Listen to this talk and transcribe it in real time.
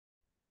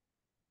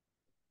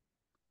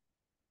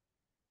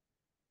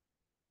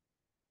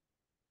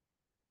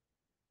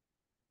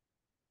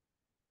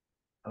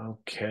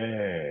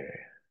Okay.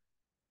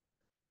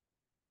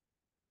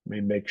 Let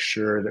me make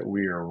sure that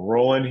we are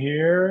rolling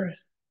here.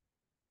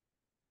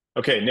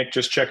 Okay, Nick,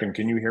 just checking.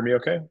 Can you hear me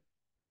okay?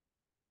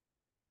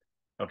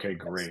 Okay,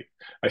 great.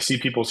 I see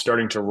people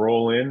starting to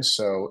roll in.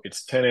 So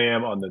it's 10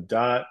 a.m. on the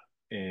dot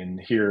in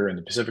here in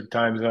the Pacific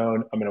time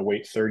zone. I'm going to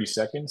wait 30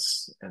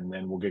 seconds and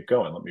then we'll get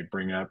going. Let me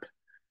bring up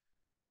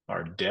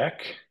our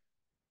deck.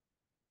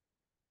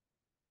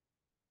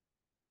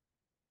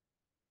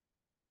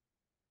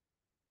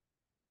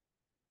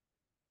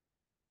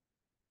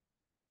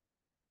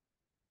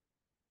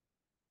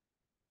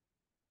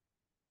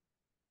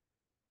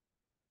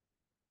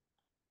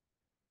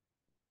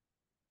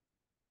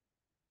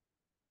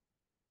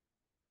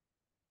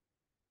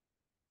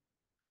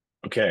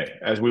 Okay,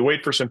 as we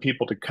wait for some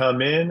people to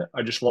come in,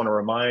 I just want to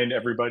remind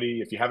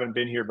everybody, if you haven't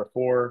been here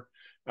before,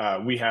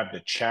 we have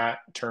the chat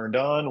turned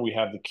on, we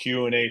have the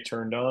Q&A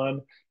turned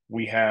on,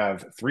 we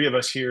have three of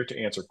us here to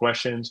answer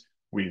questions.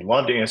 We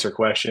love to answer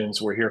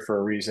questions. We're here for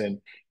a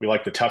reason. We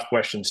like the tough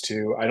questions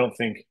too. I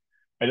think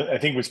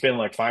it's been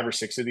like five or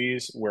six of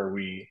these where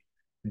we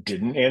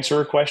didn't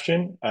answer a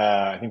question.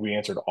 I think we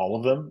answered all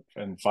of them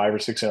and five or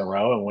six in a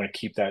row and want to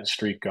keep that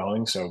streak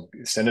going. So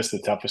send us the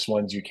toughest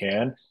ones you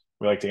can.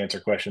 We like to answer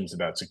questions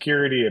about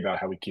security, about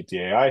how we keep the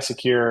AI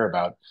secure,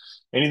 about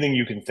anything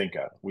you can think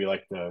of. We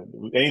like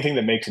anything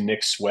that makes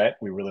Nick sweat.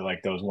 We really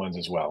like those ones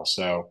as well.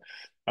 So,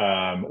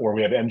 or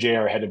we have MJ,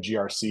 our head of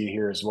GRC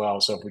here as well.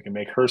 So if we can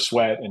make her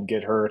sweat and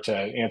get her to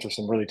answer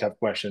some really tough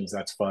questions,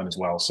 that's fun as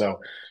well. So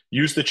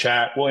use the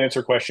chat. We'll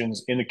answer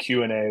questions in the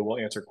Q&A. We'll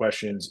answer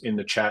questions in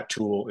the chat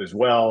tool as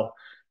well.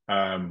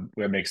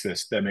 That makes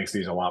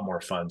these a lot more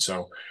fun.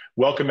 So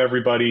welcome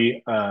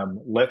everybody.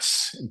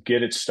 Let's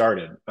get it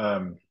started.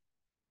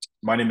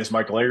 My name is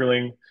Michael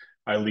Egerling.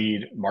 I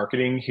lead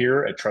marketing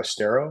here at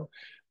Trustero.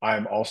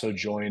 I'm also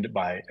joined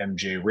by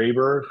MJ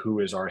Raber,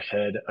 who is our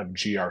head of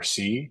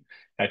GRC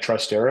at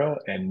Trustero,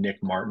 and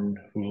Nick Martin,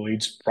 who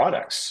leads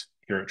products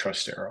here at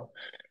Trustero.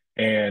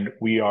 And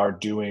we are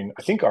doing,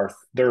 I think, our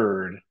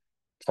third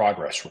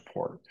progress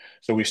report.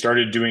 So we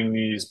started doing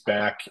these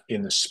back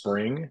in the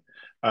spring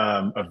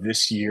of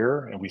this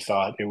year, and we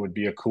thought it would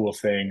be a cool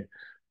thing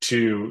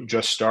to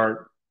just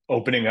start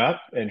opening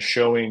up and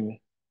showing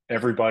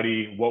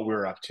everybody what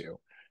we're up to.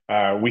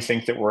 We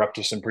think that we're up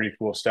to some pretty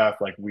cool stuff.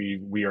 Like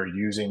we are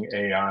using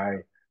AI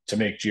to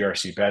make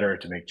GRC better,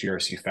 to make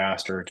GRC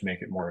faster, to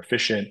make it more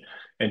efficient,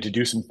 and to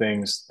do some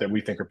things that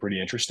we think are pretty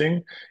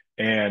interesting.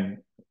 And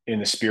in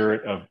the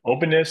spirit of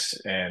openness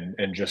and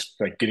just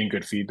like getting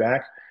good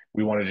feedback,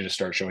 we wanted to just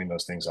start showing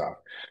those things off.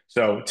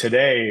 So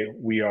today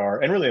we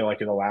are, and really like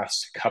in the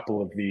last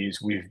couple of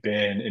these, we've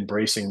been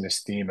embracing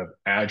this theme of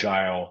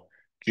Agile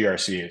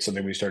GRC. It's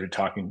something we started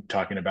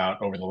talking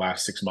about over the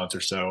last 6 months or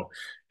so.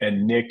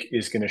 And Nick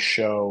is going to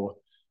show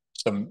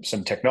some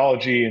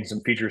technology and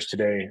some features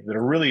today that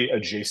are really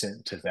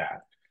adjacent to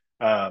that.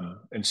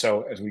 And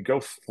so as we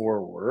go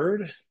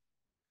forward,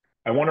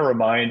 I want to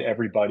remind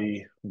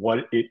everybody what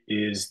it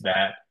is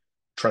that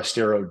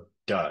Trustero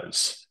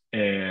does,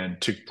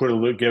 and to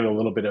give a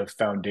little bit of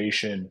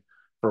foundation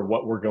for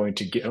what we're going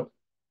to get. Oh,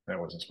 that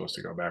wasn't supposed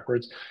to go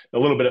backwards. A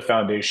little bit of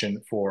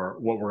foundation for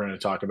what we're going to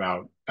talk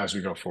about as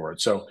we go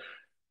forward. So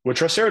what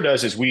Trustero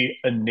does is we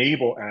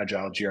enable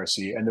Agile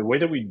GRC, and the way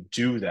that we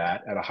do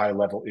that at a high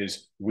level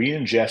is we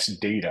ingest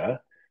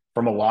data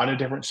from a lot of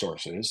different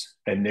sources,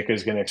 and Nick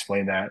is going to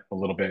explain that a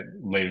little bit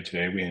later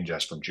today. We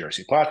ingest from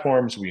GRC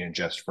platforms, we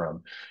ingest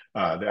from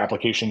the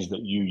applications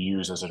that you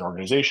use as an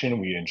organization,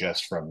 we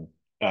ingest from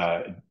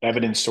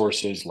evidence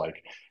sources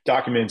like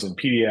documents and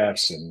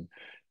PDFs and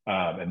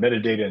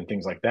metadata and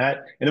things like that,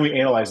 and then we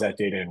analyze that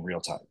data in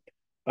real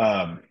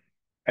time.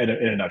 In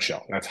a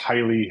nutshell, that's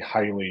highly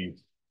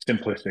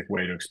simplistic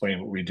way to explain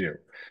what we do.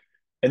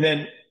 And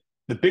then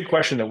the big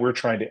question that we're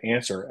trying to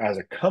answer as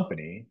a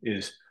company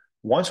is,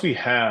 once we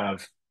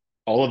have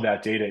all of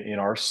that data in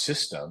our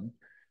system,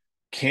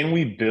 can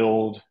we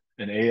build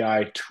an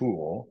AI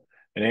tool,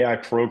 an AI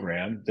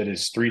program that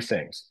is three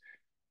things?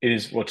 It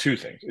is, well, two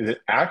things. Is it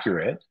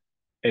accurate?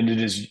 And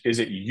is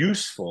it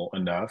useful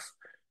enough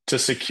to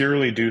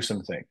securely do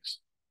some things?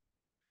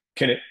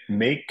 Can it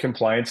make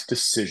compliance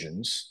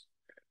decisions?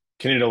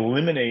 Can it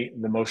eliminate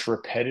the most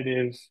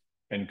repetitive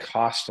and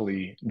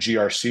costly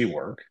GRC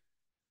work?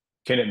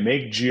 Can it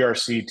make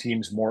GRC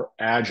teams more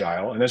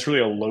agile? And that's really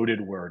a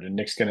loaded word, and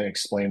Nick's going to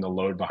explain the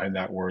load behind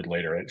that word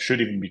later. It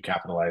should even be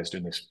capitalized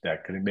in this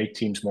deck. Can it make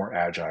teams more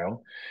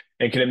agile?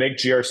 And can it make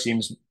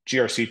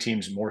GRC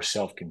teams more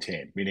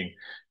self-contained? Meaning,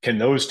 can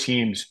those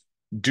teams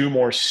do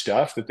more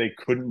stuff that they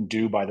couldn't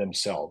do by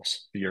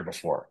themselves the year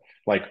before?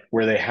 Like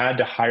where they had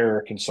to hire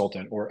a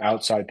consultant or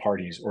outside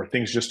parties, or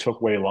things just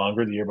took way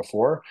longer the year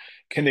before.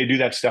 Can they do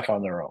that stuff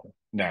on their own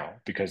now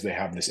because they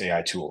have this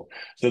AI tool?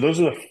 So those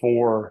are the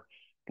four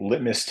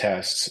litmus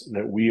tests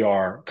that we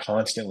are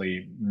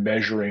constantly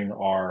measuring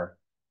our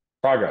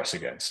progress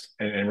against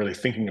and really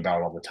thinking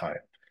about all the time.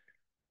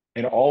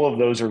 And all of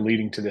those are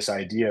leading to this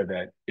idea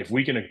that if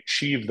we can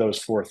achieve those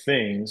four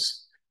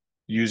things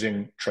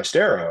using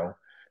Trustero,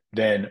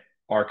 then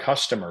our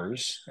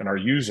customers and our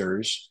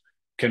users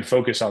can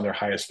focus on their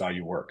highest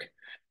value work.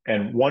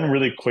 And one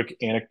really quick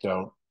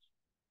anecdote,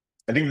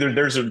 I think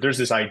there's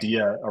this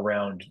idea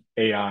around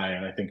AI,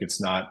 and I think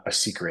it's not a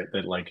secret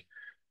that like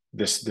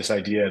this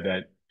idea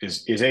that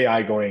is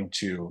AI going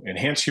to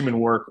enhance human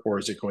work or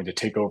is it going to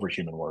take over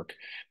human work?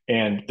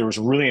 And there was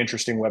a really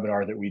interesting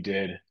webinar that we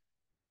did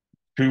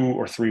 2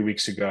 or 3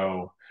 weeks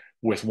ago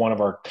with one of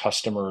our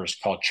customers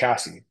called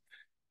Chassis.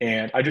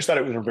 And I just thought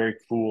it was a very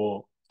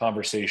cool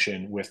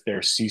conversation with their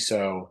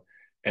CISO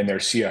and their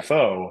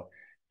CFO.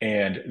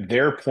 And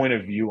their point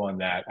of view on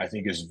that, I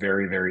think, is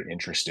very, very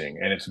interesting.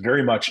 And it's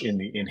very much in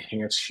the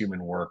enhanced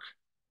human work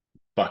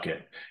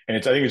bucket. And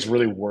I think it's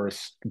really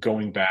worth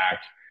going back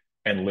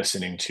and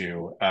listening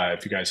to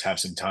if you guys have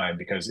some time,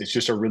 because it's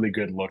just a really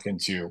good look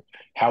into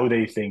how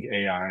they think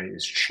AI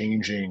is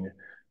changing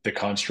the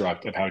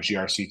construct of how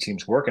GRC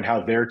teams work and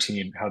how their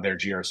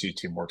GRC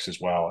team works as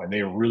well. And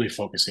they are really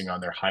focusing on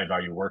their high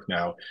value work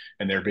now.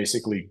 And they're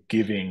basically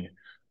giving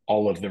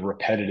all of the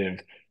repetitive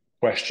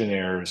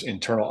questionnaires,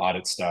 internal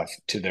audit stuff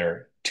to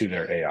their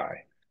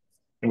AI.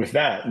 And with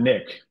that,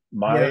 Nick, Yeah.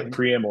 my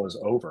preamble is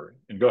over.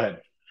 And go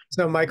ahead.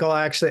 So, Michael,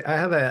 actually, I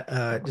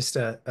have just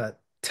a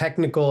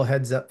technical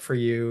heads up for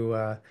you.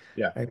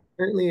 Yeah.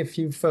 Apparently, a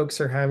few folks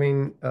are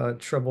having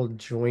trouble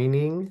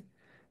joining,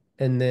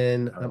 and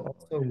then I'm Oh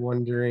also boy.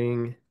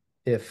 wondering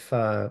if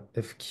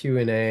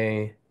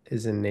Q&A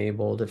is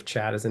enabled, if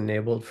chat is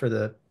enabled for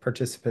the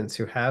participants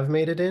who have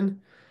made it in.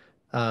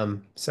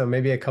 So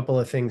maybe a couple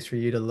of things for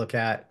you to look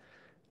at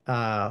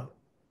uh,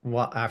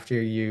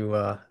 after you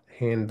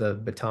hand the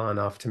baton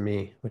off to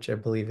me, which I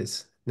believe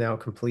is now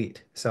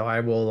complete. So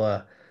I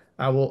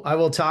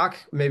will talk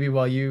maybe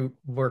while you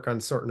work on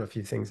sorting a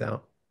few things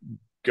out.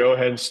 Go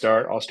ahead and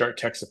start. I'll start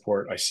tech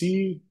support. I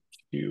see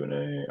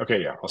Q&A.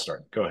 Okay, yeah, I'll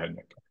start. Go ahead,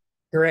 Nick.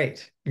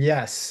 Great.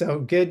 Yes. So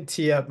good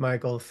tee up,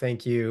 Michael.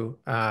 Thank you.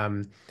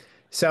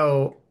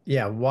 So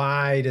yeah,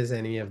 why does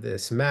any of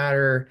this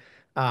matter?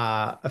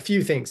 A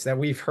few things that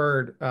we've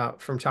heard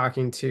from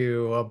talking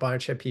to a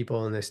bunch of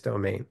people in this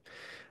domain.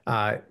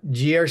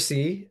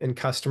 GRC and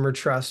customer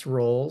trust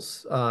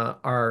roles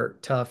are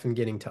tough and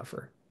getting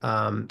tougher.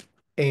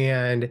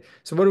 And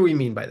so what do we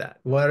mean by that?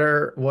 What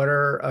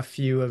are a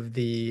few of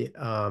the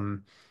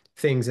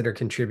things that are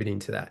contributing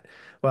to that?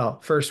 Well,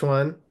 first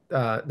one,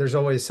 there's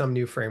always some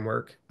new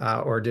framework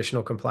or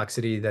additional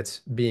complexity that's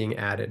being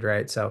added,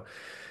 right? So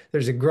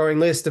there's a growing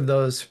list of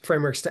those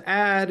frameworks to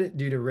add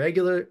due to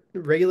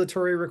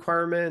regulatory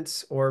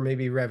requirements or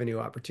maybe revenue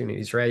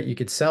opportunities, right? You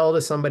could sell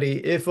to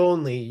somebody if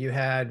only you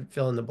had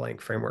fill in the blank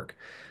framework.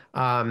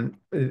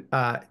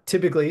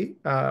 Typically,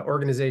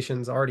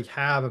 organizations already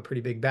have a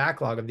pretty big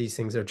backlog of these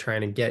things they're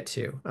trying to get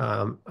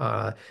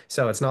to.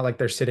 So it's not like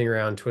they're sitting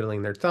around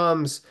twiddling their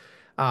thumbs.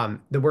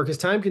 The work is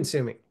time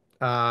consuming.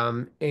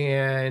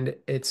 And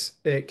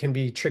it can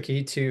be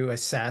tricky to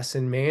assess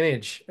and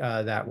manage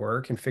that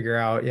work and figure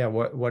out, yeah,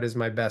 what is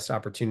my best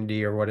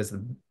opportunity or what is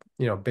the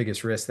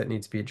biggest risk that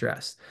needs to be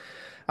addressed.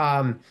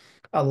 Um,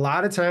 a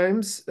lot of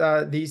times,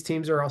 these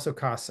teams are also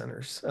cost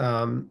centers,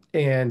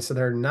 and so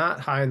they're not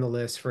high on the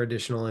list for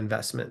additional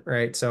investment,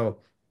 right? So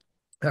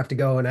have to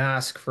go and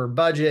ask for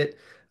budget.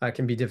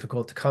 Can be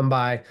difficult to come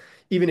by.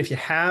 Even if you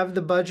have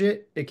the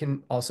budget, it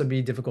can also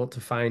be difficult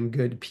to find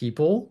good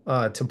people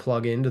to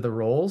plug into the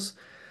roles.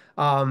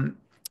 Um,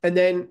 and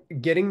then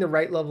getting the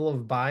right level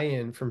of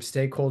buy-in from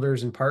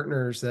stakeholders and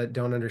partners that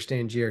don't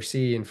understand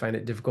GRC and find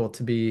it difficult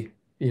to be,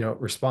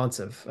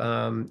 responsive.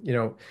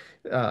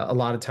 A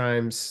lot of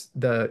times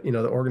the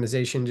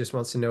organization just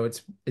wants to know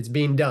it's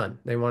being done.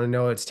 They want to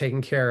know it's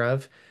taken care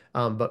of.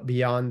 But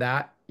beyond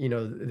that,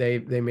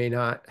 they may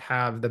not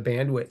have the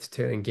bandwidth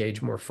to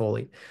engage more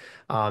fully.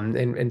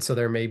 And so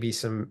there may be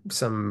some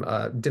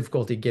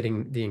difficulty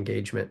getting the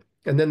engagement.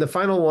 And then the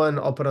final one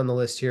I'll put on the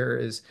list here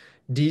is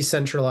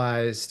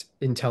decentralized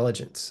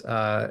intelligence.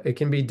 It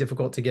can be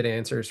difficult to get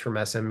answers from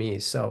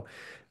SMEs. So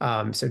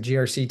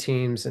GRC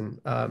teams and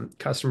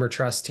customer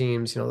trust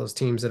teams, those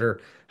teams that are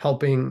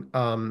helping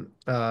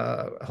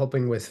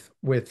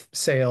with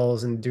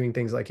sales and doing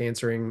things like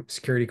answering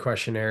security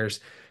questionnaires,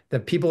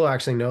 that people who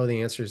actually know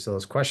the answers to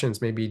those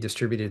questions may be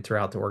distributed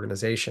throughout the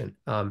organization.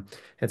 And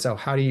so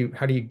how do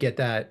you get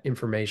that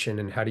information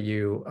and how do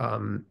you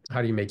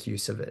make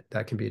use of it?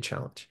 That can be a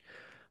challenge.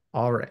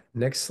 All right,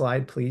 next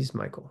slide, please,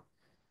 Michael.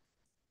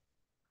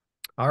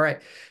 All right.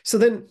 So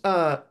then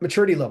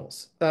maturity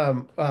levels.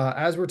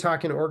 As we're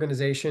talking to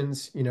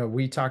organizations,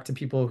 we talk to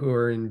people who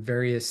are in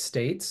various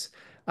states.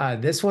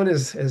 This one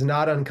is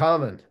not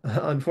uncommon,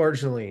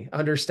 unfortunately,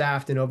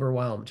 understaffed and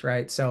overwhelmed,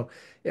 right? So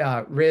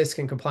risk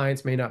and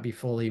compliance may not be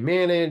fully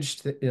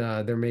managed.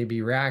 There may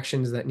be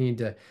reactions that need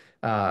to,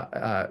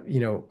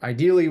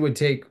 ideally would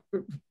take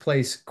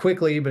place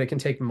quickly, but it can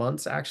take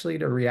months actually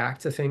to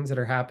react to things that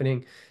are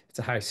happening. It's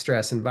a high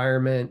stress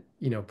environment,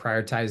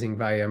 prioritizing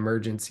via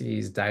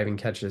emergencies, diving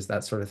catches,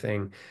 that sort of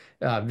thing.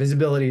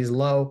 Visibility is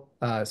low,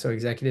 so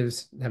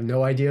executives have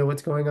no idea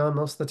what's going on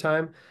most of the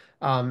time.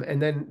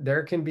 And then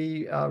there can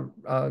be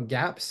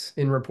gaps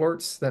in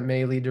reports that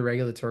may lead to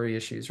regulatory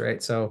issues,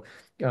 right? So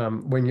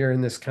when you're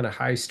in this kind of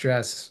high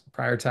stress,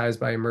 prioritized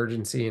by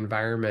emergency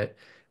environment,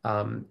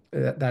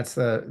 that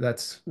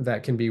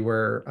can be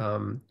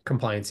where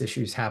compliance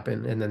issues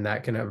happen, and then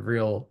that can have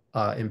real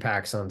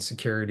impacts on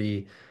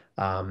security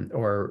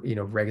or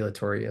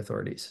regulatory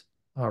authorities.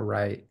 All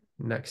right,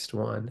 next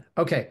one.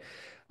 Okay.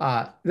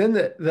 Then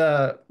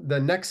the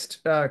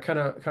next kind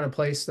of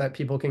place that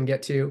people can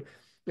get to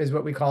is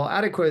what we call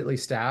adequately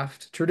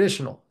staffed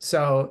traditional.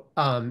 So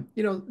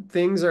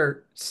things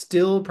are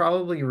still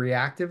probably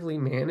reactively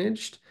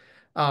managed.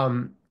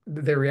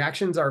 The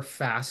reactions are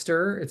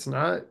faster. It's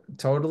not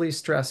totally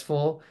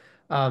stressful.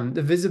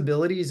 The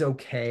visibility is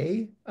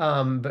okay,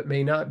 but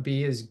may not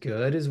be as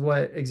good as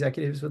what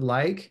executives would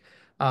like.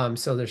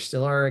 So there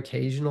still are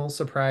occasional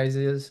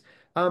surprises.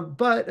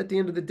 But at the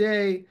end of the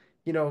day,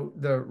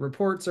 the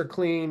reports are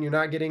clean. You're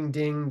not getting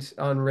dinged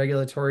on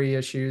regulatory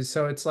issues.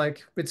 So it's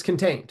like it's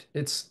contained.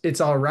 It's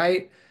all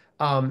right.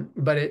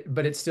 But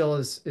it still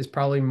is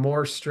probably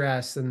more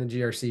stress than the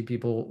GRC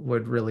people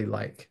would really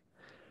like.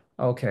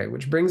 Okay,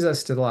 which brings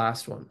us to the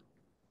last one,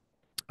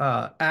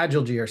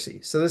 Agile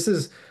GRC. So this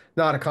is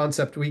not a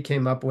concept we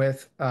came up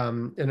with,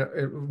 and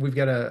we've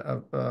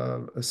got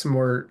some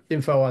more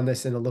info on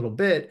this in a little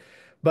bit.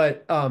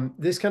 But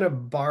this kind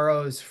of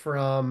borrows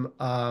from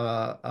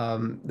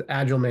the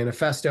Agile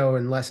Manifesto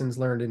and lessons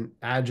learned in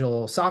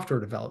Agile software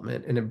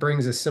development, and it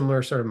brings a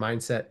similar sort of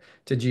mindset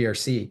to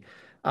GRC.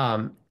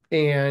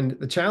 And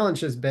the challenge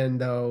has been,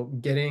 though,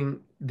 getting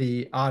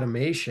the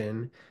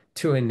automation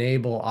to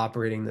enable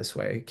operating this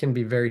way. It can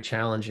be very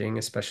challenging,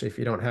 especially if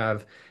you don't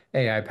have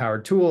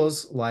AI-powered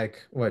tools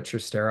like what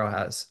Trustero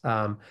has.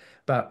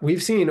 But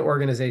we've seen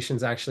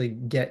organizations actually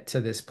get to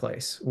this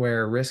place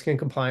where risk and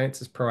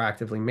compliance is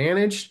proactively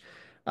managed.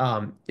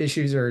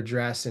 Issues are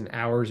addressed in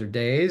hours or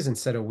days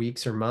instead of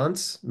weeks or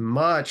months,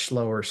 much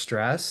lower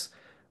stress,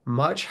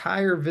 much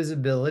higher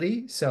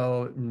visibility.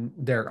 So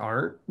there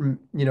aren't,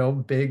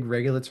 big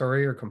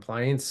regulatory or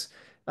compliance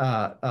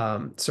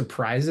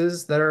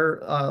surprises that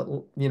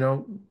are,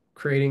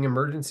 creating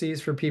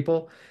emergencies for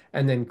people,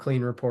 and then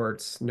clean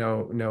reports,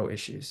 no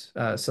issues.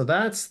 So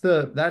that's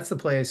the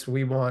place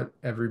we want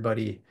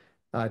everybody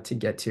to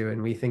get to,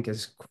 and we think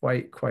is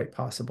quite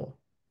possible.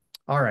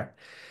 All right.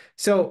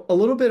 So a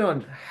little bit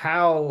on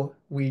how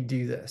we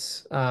do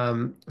this.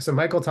 So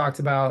Michael talked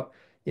about,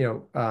 we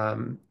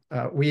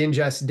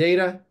ingest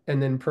data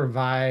and then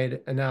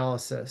provide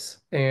analysis.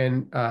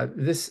 And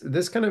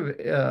this kind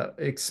of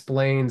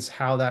explains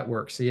how that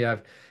works. So you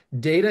have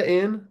data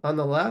in on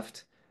the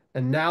left,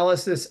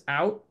 analysis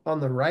out on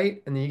the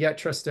right, and then you got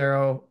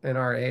Trustero and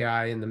our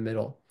AI in the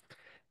middle.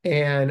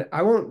 And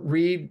I won't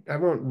read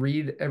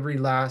every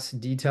last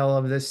detail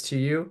of this to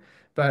you,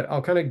 but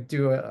I'll kind of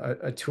do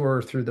a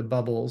tour through the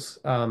bubbles,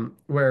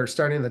 where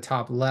starting in the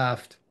top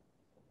left,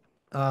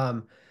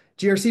 um,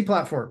 GRC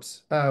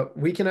platforms,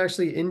 we can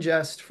actually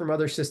ingest from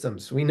other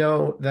systems. We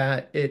know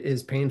that it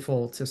is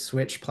painful to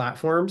switch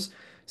platforms.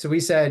 So we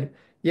said,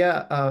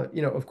 yeah,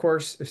 of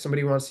course, if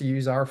somebody wants to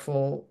use our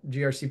full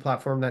GRC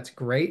platform, that's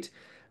great.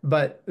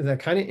 But the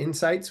kind of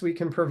insights we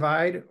can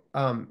provide,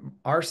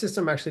 our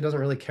system actually doesn't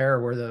really care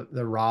where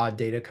the raw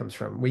data comes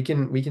from. We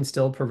can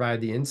still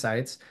provide the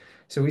insights.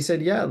 So we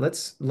said, yeah,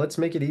 let's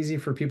make it easy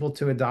for people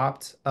to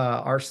adopt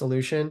our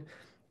solution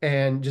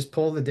and just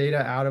pull the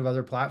data out of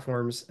other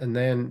platforms and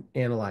then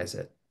analyze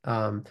it.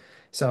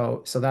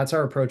 So that's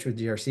our approach with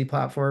GRC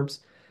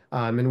platforms.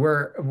 And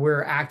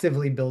we're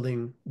actively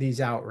building these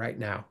out right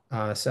now.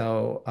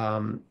 So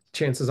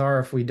chances are,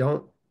 if we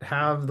don't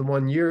have the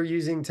one you're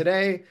using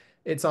today,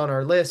 it's on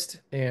our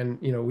list, and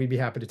we'd be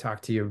happy to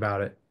talk to you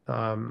about it.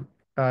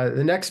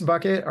 The next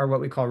bucket are what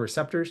we call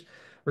receptors.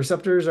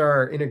 Receptors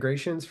are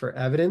integrations for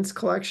evidence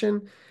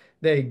collection.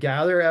 They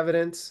gather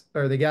evidence,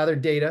 or they gather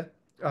data,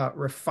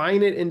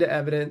 refine it into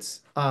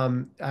evidence.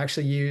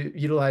 Actually, you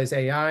utilize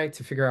AI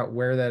to figure out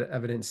where that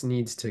evidence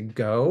needs to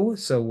go,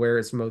 so where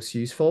it's most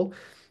useful.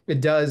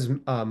 It does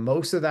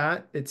most of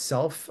that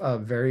itself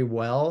very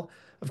well.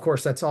 Of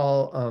course, that's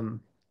all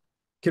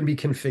can be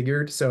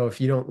configured. So if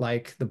you don't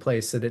like the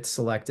place that it's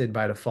selected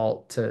by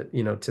default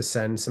to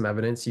send some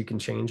evidence, you can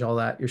change all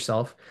that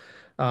yourself.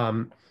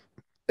 Um,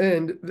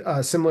 and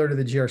similar to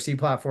the GRC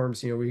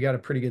platforms, we got a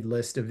pretty good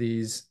list of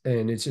these,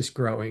 and it's just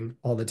growing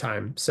all the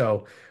time.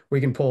 So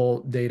we can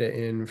pull data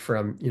in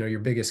from, your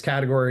biggest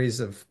categories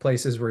of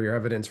places where your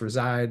evidence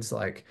resides,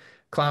 like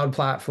cloud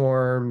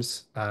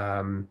platforms,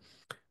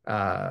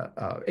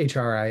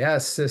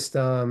 HRIS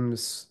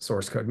systems,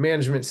 source code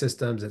management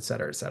systems, et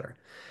cetera, et cetera.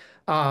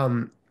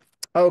 Um,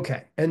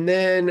 Okay. And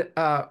then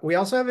we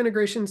also have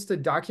integrations to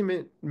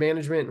document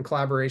management and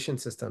collaboration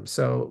systems.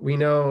 So we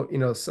know,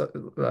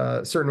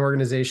 certain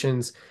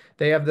organizations,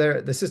 they have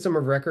the system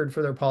of record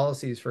for their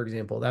policies, for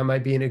example. That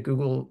might be in a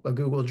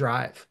Google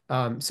Drive.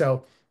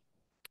 So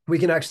we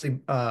can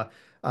actually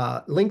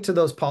link to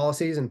those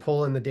policies and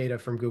pull in the data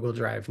from Google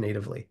Drive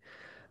natively.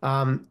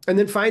 And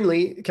then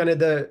finally, kind of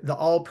the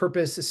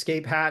all-purpose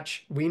escape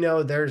hatch. We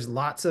know there's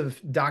lots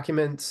of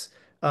documents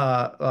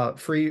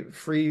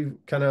free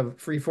kind of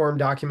free form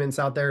documents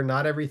out there.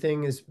 Not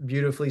everything is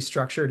beautifully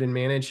structured and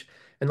managed.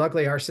 And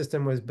luckily, our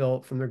system was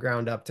built from the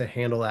ground up to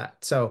handle that.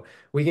 So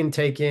we can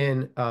take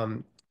in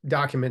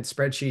documents,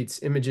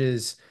 spreadsheets,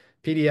 images,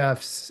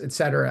 PDFs,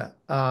 etc.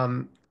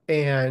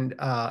 And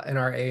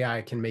our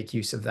AI can make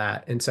use of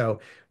that. And so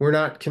we're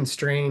not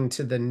constrained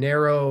to the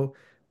narrow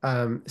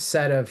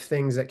set of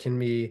things that can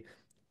be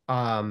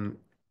um,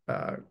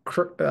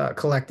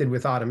 collected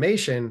with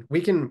automation. We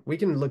can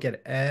look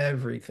at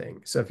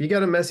everything. So if you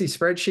got a messy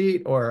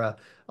spreadsheet or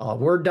a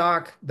Word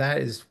doc, that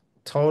is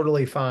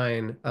totally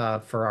fine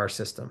for our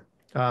system.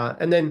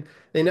 And then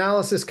the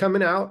analysis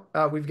coming out,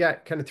 we've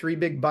got kind of three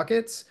big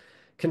buckets.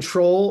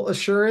 Control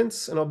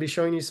assurance, and I'll be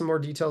showing you some more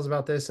details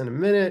about this in a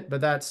minute,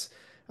 but that's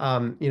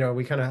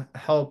we kind of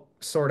help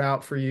sort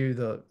out for you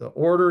the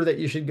order that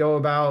you should go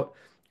about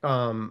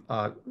um,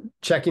 uh,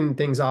 checking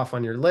things off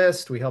on your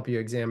list. We help you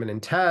examine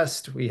and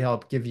test. We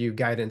help give you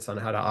guidance on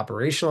how to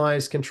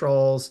operationalize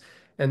controls.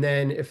 And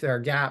then if there are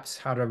gaps,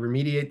 how to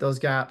remediate those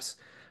gaps.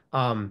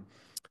 Um,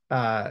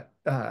 our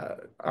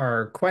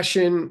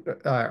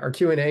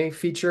Q&A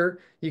feature,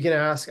 you can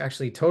ask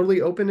actually totally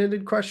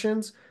open-ended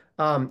questions.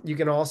 You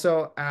can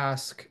also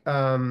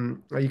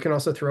you can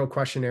also throw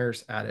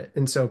questionnaires at it.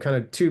 And so kind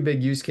of two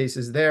big use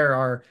cases there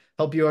are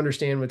help you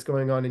understand what's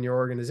going on in your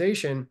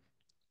organization,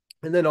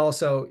 and then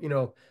also,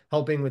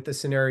 helping with the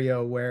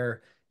scenario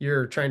where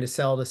you're trying to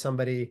sell to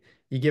somebody,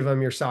 you give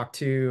them your SOC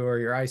 2 or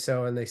your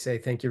ISO, and they say,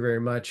 thank you very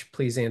much.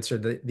 Please answer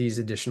these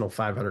additional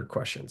 500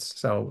 questions.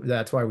 So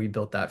that's why we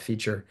built that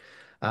feature.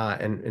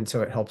 And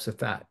so it helps with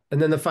that. And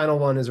then the final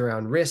one is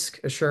around risk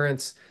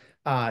assurance.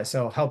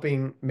 So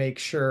helping make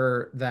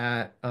sure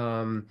that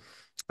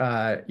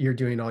you're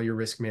doing all your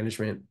risk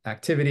management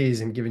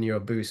activities and giving you a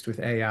boost with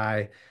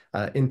AI.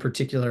 In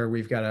particular,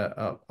 we've got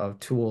a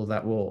tool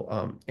that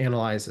will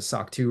analyze a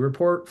SOC 2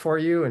 report for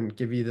you and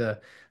give you the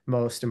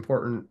most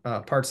important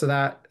parts of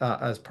that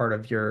as part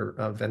of your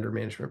vendor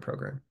management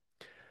program.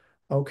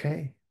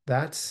 Okay,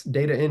 that's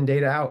data in,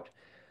 data out.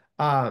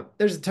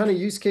 There's a ton of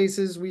use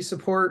cases we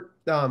support.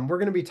 We're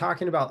going to be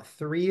talking about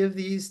three of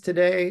these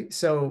today.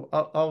 So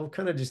I'll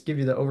kind of just give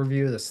you the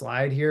overview of the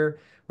slide here,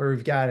 where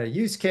we've got a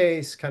use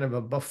case, kind of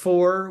a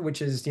before,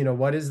 which is,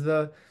 what is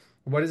the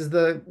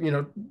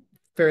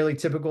fairly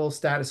typical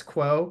status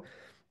quo.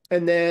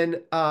 And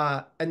then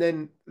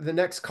the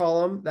next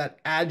column, that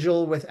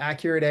agile with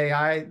accurate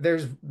AI,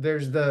 there's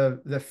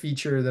the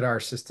feature that our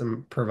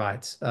system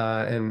provides,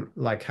 and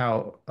like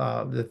how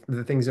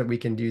the things that we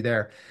can do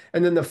there.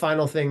 And then the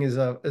final thing is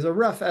a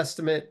rough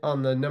estimate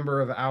on the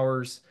number of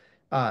hours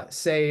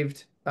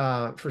saved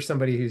for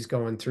somebody who's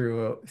going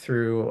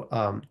through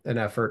an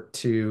effort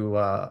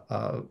to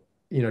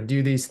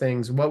do these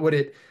things. What would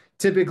it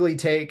typically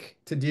take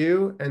to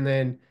do? And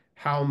then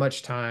how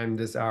much time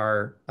does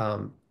our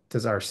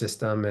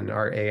system and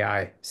our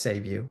AI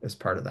save you as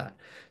part of that?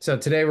 So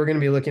today we're going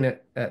to be looking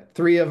at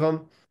three of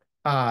them.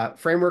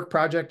 Framework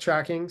project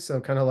tracking, so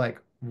kind of like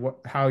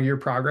how your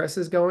progress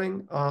is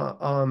going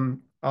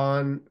on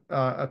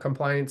a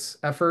compliance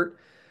effort.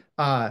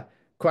 Uh,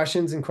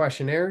 Questions and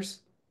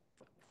questionnaires,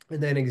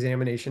 and then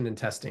examination and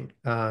testing.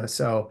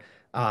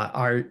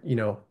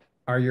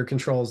 Are your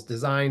controls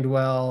designed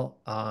well?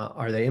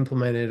 Are they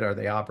implemented? Are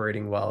they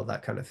operating well?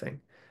 That kind of thing.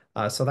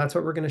 So that's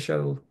what we're going to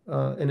show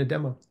in a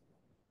demo.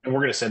 And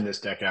we're going to send this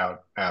deck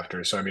out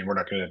after. So, I mean, we're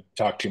not going to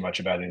talk too much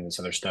about any of this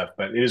other stuff,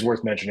 but it is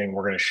worth mentioning.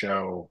 We're going to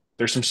show,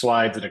 there's some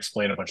slides that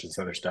explain a bunch of this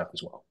other stuff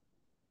as well.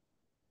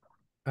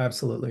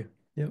 Absolutely.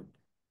 Yep.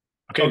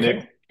 Okay, Okay,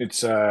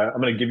 Nick,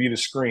 I'm going to give you the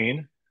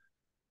screen.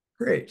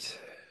 great.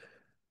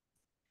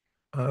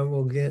 I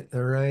will get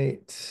the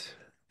right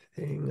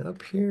thing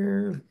up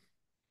here.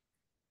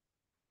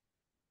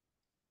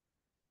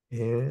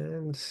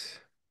 And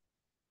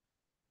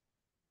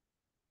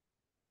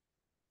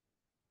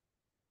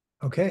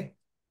okay.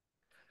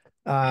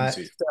 I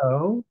can see.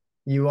 So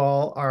you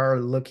all are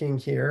looking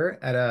here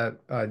at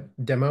a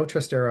demo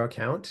Trustero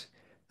account.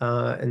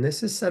 And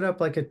this is set up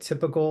like a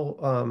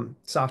typical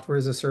software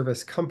as a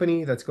service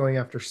company that's going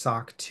after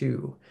SOC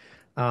 2.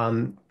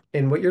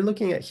 And what you're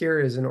looking at here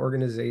is an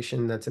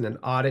organization that's in an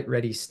audit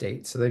ready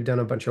state. So they've done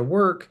a bunch of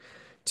work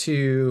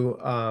to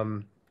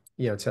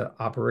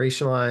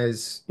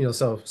operationalize,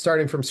 so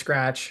starting from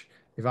scratch,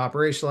 they've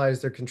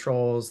operationalized their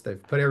controls,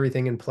 they've put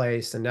everything in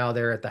place, and now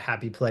they're at the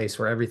happy place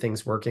where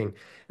everything's working,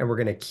 and we're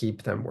going to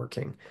keep them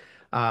working.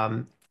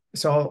 Um,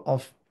 so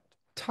I'll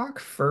talk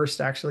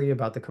first actually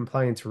about the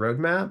compliance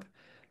roadmap.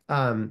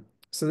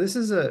 So this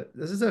is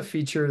a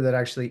feature that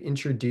actually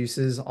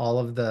introduces all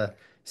of the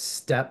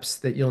steps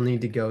that you'll need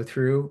to go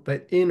through,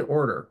 but in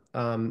order.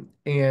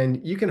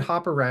 And you can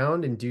hop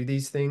around and do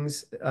these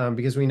things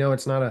because we know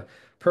it's not a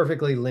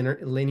perfectly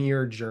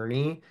linear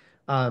journey.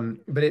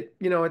 But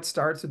it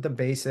starts with the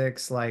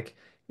basics like,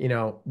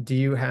 do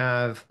you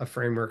have a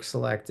framework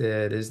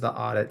selected? Is the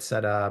audit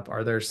set up?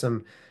 Are there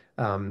some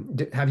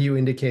Have you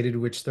indicated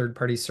which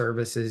third-party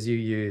services you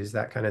use,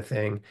 that kind of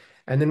thing.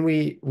 And then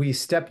we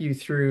step you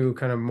through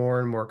kind of more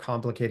and more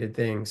complicated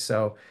things.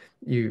 So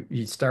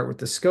you start with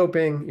the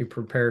scoping, you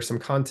prepare some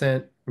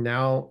content.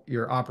 Now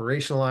you're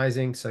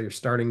operationalizing, so you're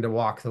starting to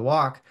walk the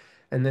walk.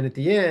 And then at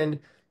the end,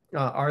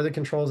 are the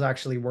controls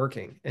actually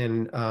working?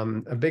 And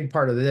a big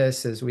part of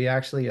this is we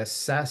actually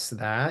assess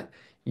that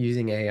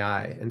using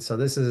AI. And so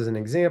this is an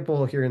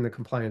example here in the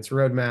compliance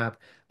roadmap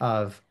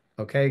of,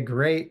 okay,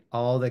 great,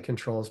 all the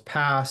controls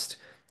passed.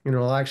 And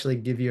it'll actually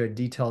give you a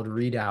detailed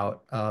readout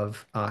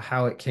of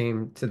how it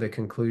came to the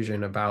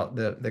conclusion about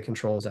the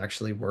controls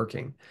actually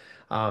working.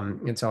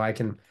 And so I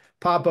can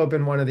pop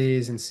open one of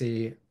these and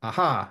see,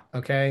 aha,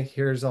 okay,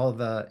 here's all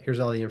the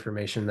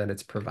information that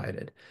it's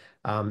provided.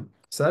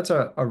 So that's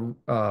a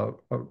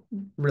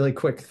really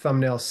quick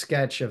thumbnail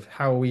sketch of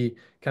how we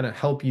kind of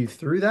help you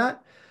through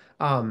that.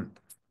 Um,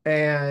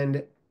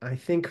 and I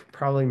think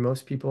probably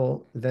most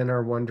people then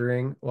are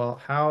wondering, well,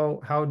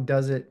 how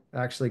does it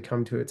actually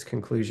come to its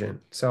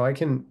conclusion? So I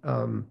can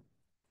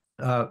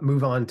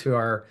move on to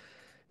our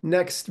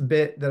next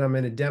bit that I'm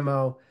going to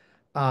demo,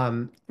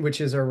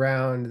 which is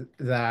around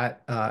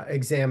that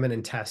examine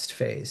and test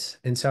phase.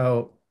 And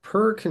so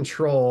per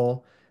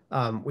control,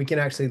 we can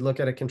actually look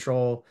at a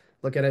control,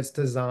 look at its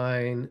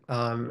design,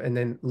 and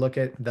then look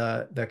at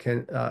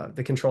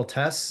the control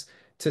tests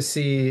to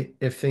see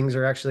if things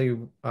are actually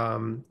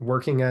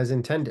working as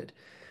intended.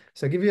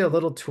 So I'll give you a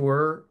little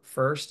tour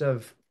first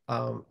of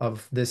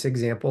this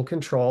example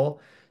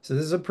control. So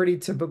this is a pretty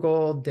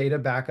typical data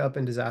backup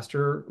and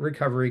disaster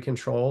recovery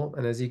control.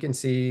 And as you can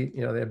see,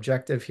 the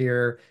objective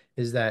here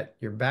is that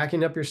you're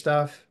backing up your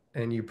stuff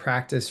and you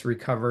practice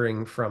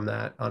recovering from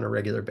that on a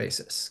regular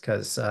basis.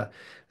 Because as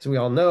we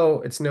all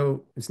know, it's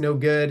no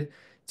good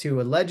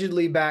to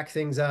allegedly back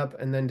things up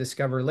and then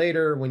discover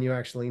later when you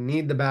actually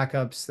need the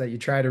backups that you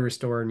try to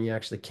restore and you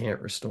actually can't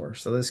restore.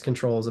 So this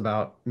control is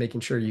about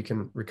making sure you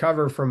can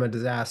recover from a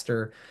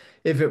disaster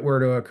if it were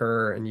to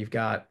occur and you've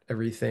got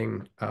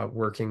everything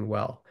working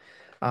well.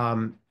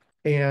 Um,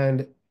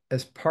 and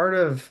as part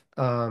of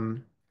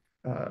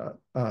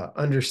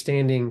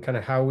understanding kind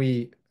of how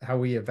we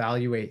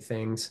evaluate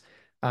things,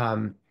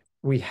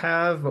 we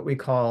have what we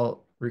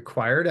call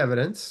required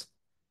evidence.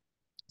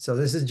 So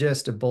this is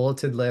just a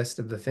bulleted list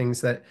of the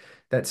things that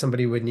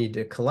somebody would need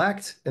to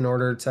collect in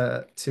order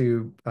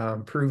to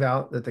prove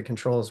out that the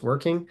control is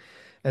working.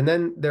 And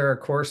then there are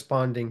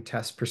corresponding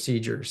test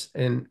procedures.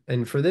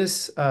 And for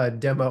this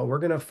demo, we're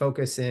going to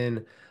focus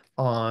in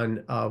on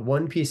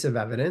one piece of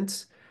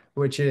evidence,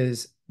 which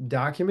is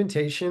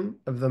documentation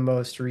of the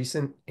most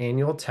recent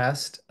annual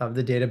test of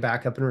the data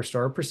backup and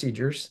restore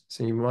procedures.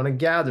 So you want to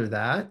gather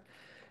that.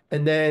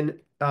 And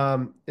then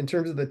in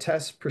terms of the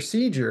test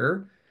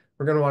procedure,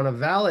 we're going to want to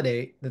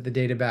validate that the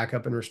data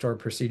backup and restore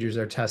procedures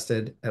are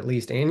tested at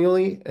least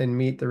annually and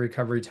meet the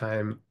recovery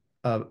time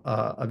of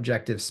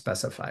objectives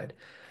specified.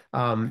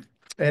 And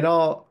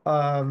I'll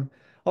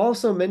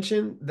also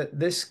mention that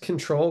this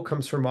control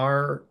comes from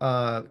our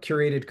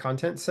curated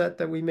content set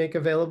that we make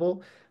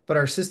available, but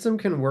our system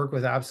can work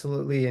with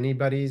absolutely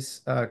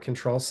anybody's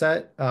control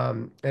set.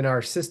 And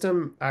our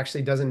system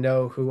actually doesn't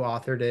know who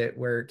authored it,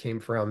 where it came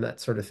from,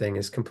 that sort of thing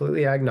is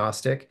completely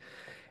agnostic.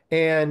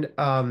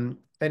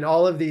 And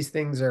all of these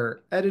things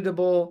are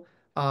editable,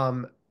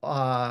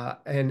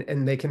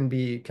 and they can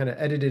be kind of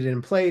edited in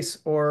place,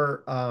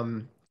 or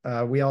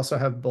we also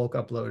have bulk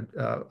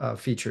upload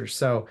features.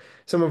 So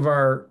some of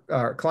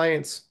our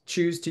clients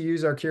choose to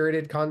use our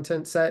curated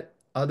content set.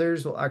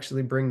 Others will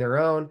actually bring their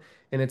own,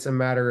 and it's a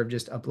matter of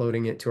just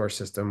uploading it to our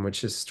system,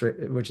 which is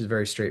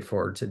very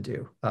straightforward to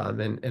do.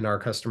 And our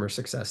customer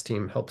success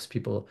team helps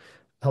people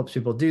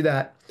do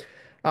that.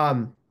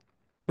 Um,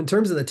 in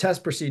terms of the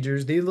test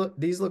procedures,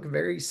 these look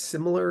very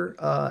similar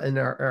and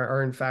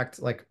are in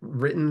fact like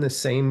written the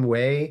same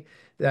way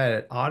that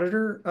an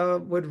auditor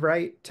would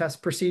write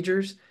test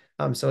procedures.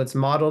 So it's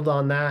modeled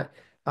on that.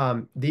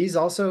 These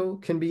also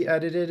can be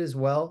edited as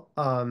well.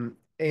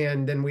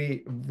 And then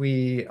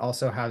we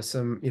also have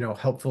some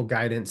helpful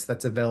guidance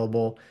that's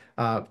available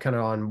kind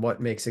of on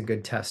what makes a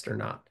good test or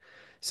not.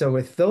 So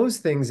with those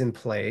things in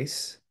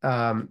place,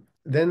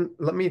 then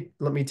let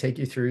me take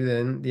you through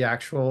then the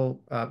actual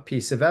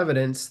piece of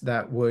evidence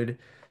that would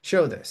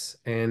show this,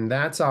 and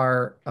that's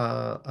our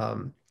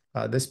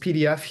this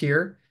PDF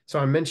here. So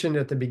I mentioned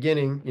at the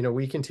beginning,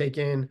 we can take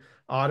in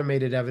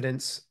automated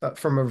evidence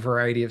from a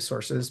variety of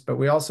sources, but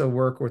we also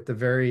work with the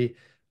very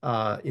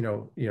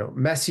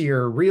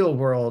messier real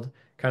world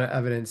kind of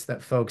evidence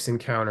that folks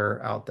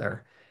encounter out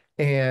there,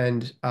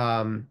 and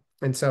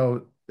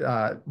so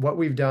what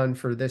we've done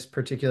for this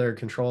particular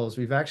control is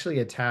we've actually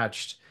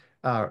attached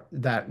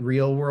that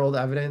real world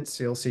evidence.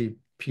 So you'll see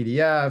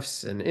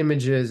PDFs and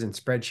images and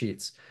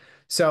spreadsheets.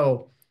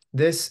 So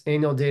this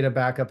annual data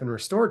backup and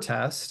restore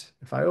test,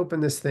 if I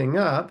open this thing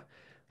up,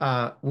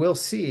 we'll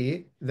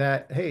see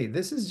that, hey,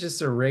 this is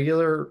just a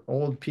regular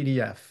old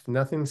PDF,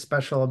 nothing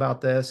special about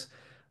this.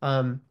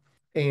 And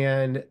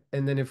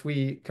then if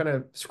we kind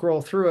of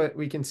scroll through it,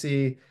 we can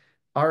see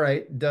all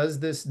right, does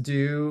this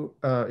do,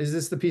 is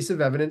this the piece of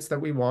evidence that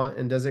we want?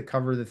 And does it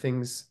cover the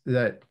things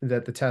that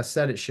the test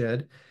said it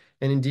should?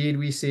 And indeed,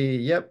 we see,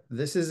 yep,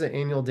 this is an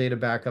annual data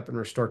backup and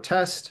restore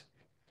test.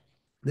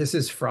 This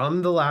is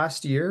from the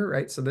last year,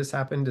 right? So this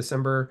happened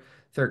December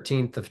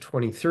 13th of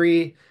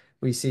 23.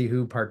 We see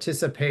who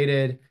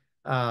participated.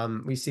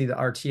 We see the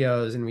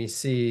RTOs and we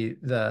see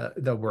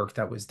the work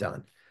that was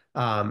done.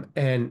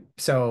 And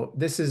so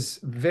this is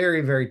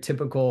very, very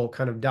typical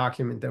kind of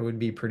document that would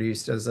be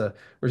produced as a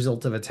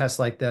result of a test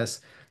like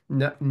this.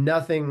 No,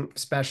 nothing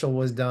special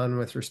was done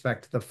with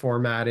respect to the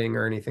formatting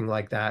or anything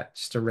like that,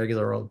 just a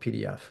regular old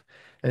PDF.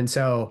 And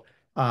so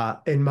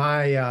in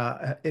my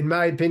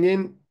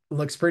opinion,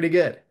 looks pretty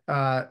good.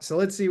 So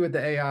let's see what the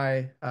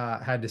AI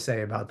had to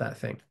say about that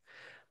thing.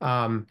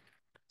 Um,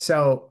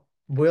 so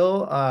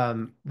we'll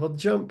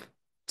jump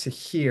to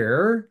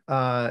here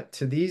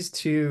to these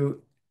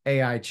two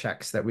AI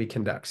checks that we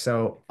conduct.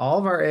 So all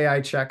of our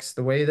AI checks,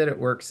 the way that it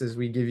works is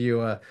we give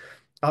you a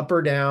up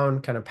or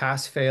down kind of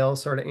pass fail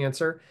sort of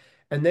answer.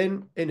 And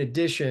then in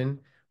addition,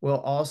 we'll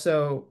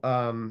also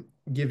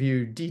give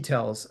you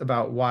details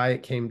about why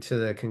it came to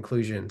the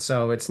conclusion.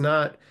 So it's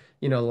not,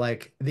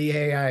 like the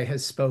AI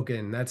has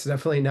spoken. That's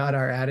definitely not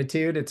our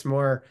attitude. It's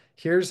more,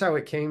 here's how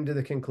it came to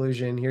the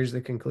conclusion. Here's the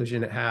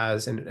conclusion it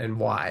has and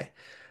why.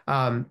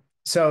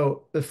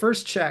 So the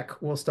first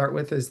check we'll start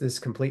with is this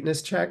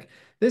completeness check.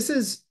 This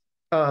is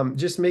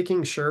just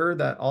making sure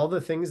that all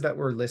the things that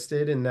were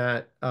listed in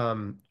that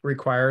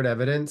required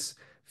evidence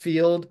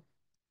field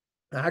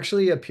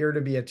actually appear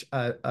to be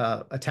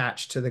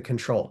attached to the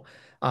control.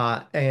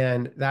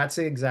 And that's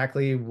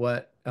exactly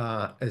what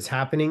is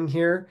happening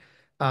here.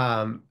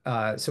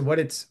 So what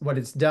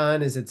it's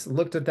done is it's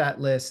looked at that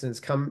list and it's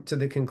come to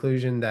the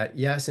conclusion that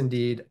yes,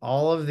 indeed,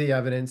 all of the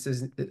evidence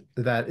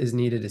that is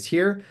needed is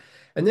here.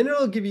 And then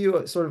it'll give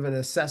you sort of an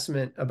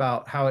assessment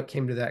about how it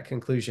came to that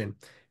conclusion.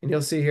 And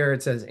you'll see here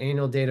it says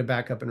annual data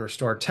backup and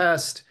restore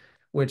test,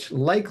 which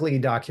likely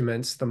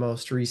documents the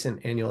most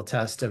recent annual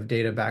test of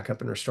data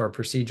backup and restore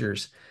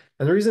procedures.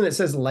 And the reason it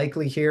says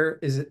likely here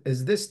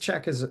is this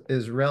check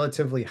is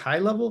relatively high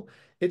level.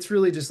 It's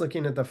really just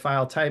looking at the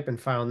file type and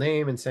file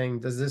name and saying,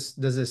 does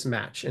this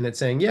match? And it's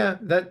saying, yeah,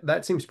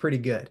 that seems pretty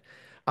good.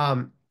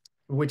 Um,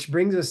 which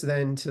brings us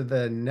then to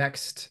the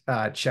next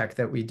check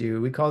that we do.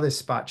 We call this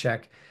spot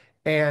check.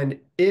 And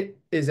it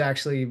is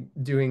actually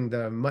doing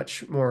the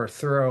much more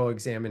thorough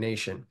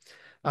examination.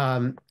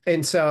 And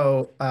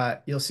so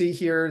you'll see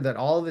here that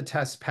all of the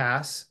tests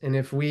pass. And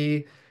if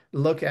we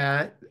look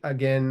at,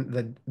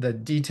 again, the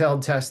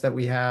detailed test that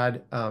we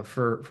had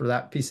for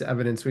that piece of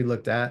evidence we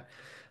looked at,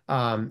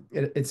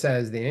 it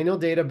says the annual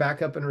data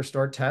backup and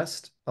restore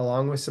test,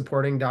 along with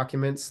supporting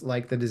documents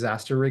like the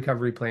disaster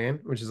recovery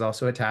plan, which is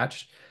also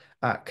attached,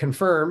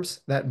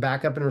 confirms that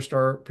backup and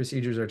restore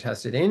procedures are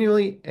tested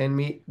annually and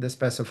meet the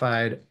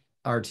specified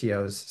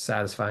RTOs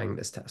satisfying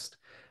this test.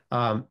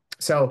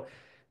 So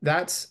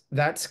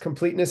that's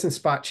completeness and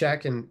spot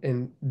check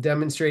and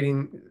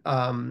demonstrating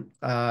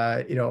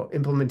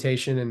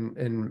implementation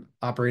and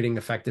operating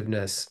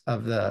effectiveness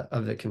of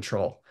the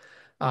control.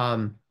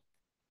 Um,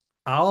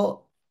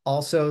 I'll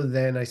also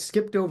then I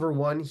skipped over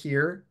one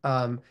here.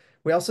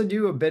 We also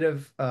do a bit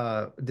of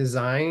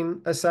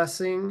design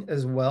assessing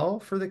as well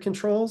for the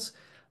controls.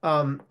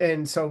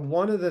 And so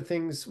one of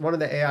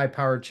the AI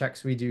powered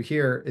checks we do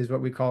here is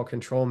what we call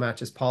control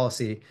matches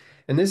policy.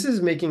 And this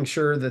is making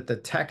sure that the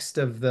text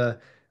of the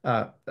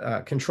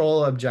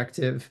control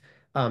objective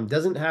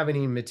doesn't have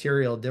any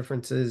material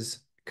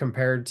differences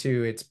compared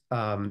to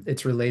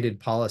its related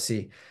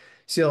policy.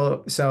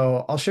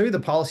 So I'll show you the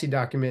policy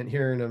document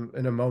here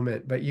in a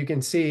moment, but you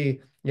can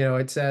see,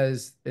 it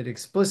says it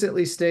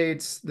explicitly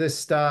states this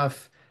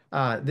stuff.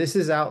 This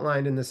is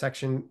outlined in the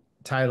section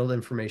titled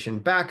Information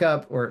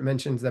Backup, or it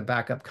mentions that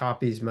backup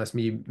copies must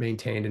be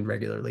maintained and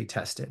regularly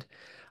tested.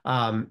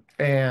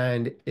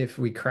 And if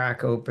we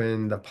crack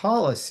open the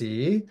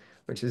policy,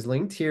 which is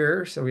linked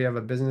here, so we have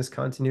a business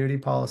continuity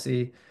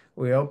policy,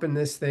 we open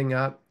this thing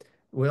up,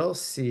 we'll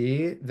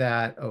see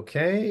that,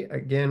 okay,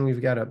 again,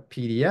 we've got a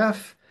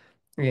PDF.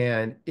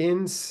 And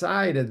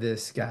inside of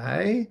this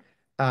guy,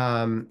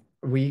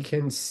 we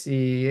can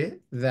see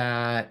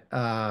that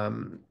uh,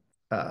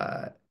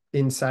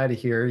 inside of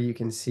here, you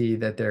can see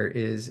that there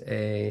is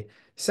a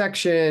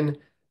section.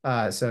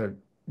 So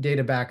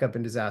data backup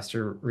and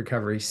disaster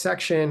recovery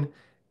section.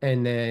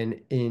 And then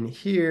in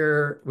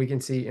here, we can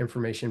see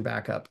information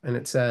backup. And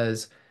it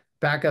says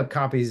backup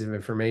copies of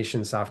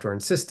information, software,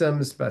 and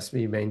systems must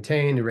be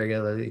maintained,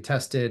 regularly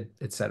tested,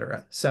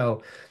 etc.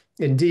 So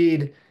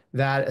indeed,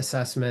 that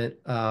assessment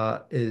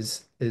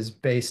is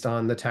based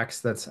on the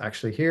text that's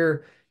actually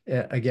here,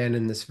 again,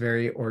 in this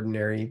very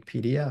ordinary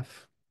PDF.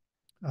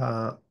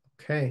 Uh,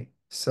 okay,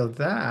 so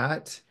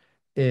that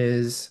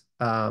is,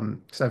 so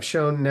I've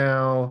shown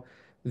now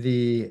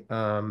the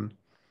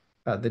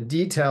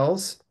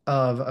details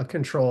of a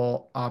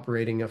control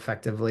operating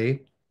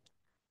effectively.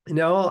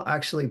 Now I'll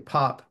actually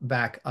pop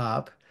back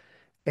up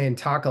and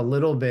talk a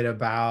little bit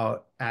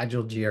about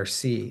Agile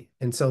GRC.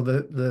 And so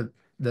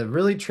the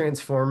really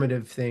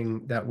transformative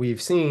thing that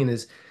we've seen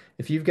is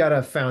if you've got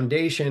a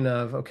foundation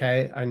of,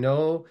 okay, I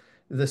know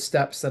the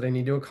steps that I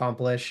need to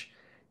accomplish,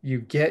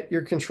 you get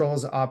your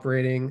controls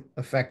operating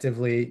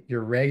effectively,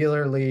 you're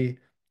regularly,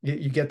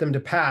 you get them to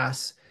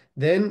pass,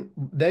 then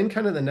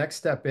kind of the next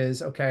step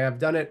is, okay, I've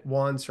done it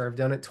once or I've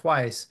done it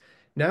twice.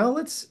 Now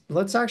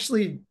let's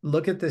actually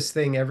look at this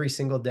thing every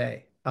single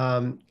day.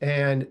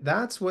 And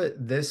that's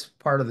what this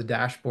part of the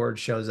dashboard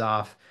shows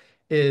off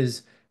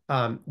is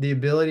the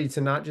ability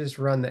to not just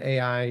run the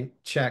AI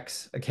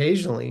checks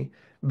occasionally,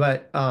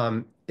 but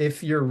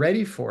if you're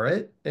ready for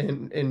it,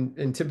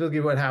 and typically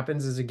what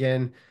happens is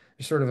again,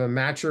 there's sort of a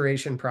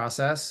maturation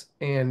process,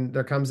 and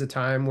there comes a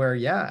time where,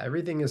 yeah,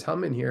 everything is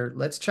humming here.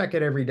 Let's check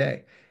it every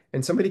day.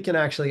 And somebody can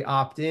actually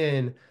opt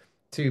in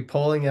to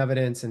polling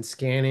evidence and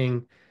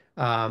scanning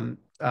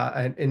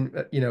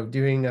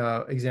doing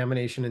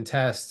examination and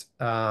test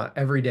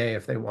every day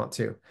if they want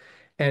to.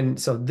 And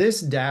so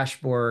this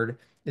dashboard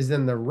is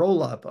then the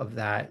roll up of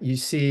that. You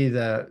see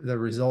the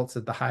results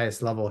at the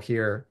highest level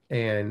here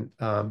and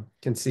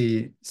can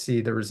see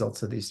the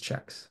results of these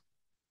checks.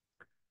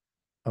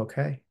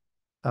 Okay.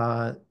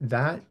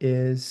 That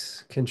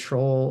is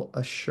control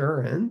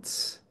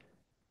assurance.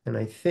 And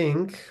I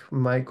think,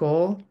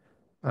 Michael,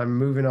 I'm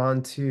moving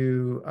on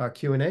to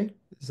Q&A.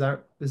 Is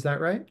that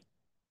right?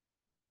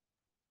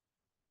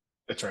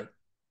 That's right.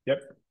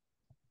 Yep.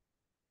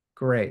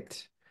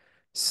 Great.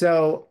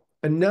 So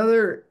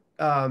another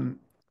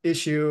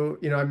issue,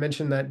 I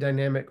mentioned that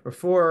dynamic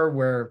before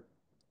where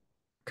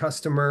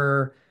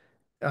customer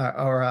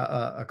or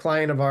a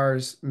client of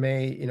ours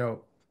may,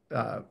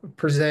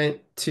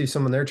 present to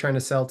someone they're trying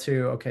to sell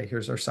to, okay,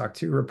 here's our SOC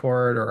 2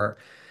 report or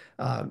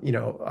our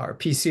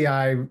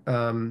PCI,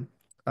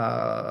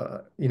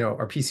 our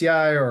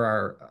PCI or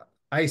our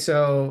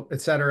ISO,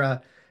 et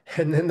cetera.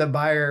 And then the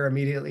buyer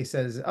immediately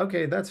says,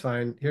 okay, that's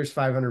fine. Here's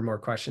 500 more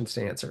questions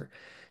to answer.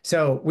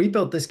 So we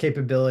built this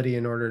capability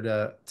in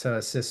order to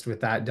assist with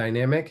that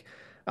dynamic.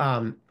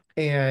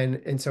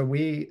 And so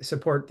we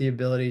support the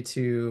ability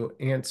to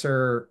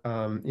answer,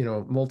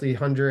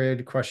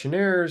 multi-hundred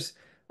questionnaires.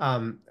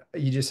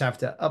 You just have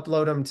to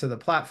upload them to the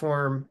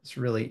platform. It's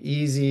really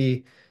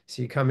easy.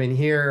 So you come in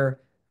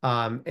here,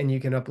 and you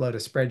can upload a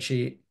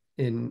spreadsheet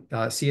in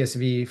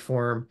CSV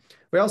form.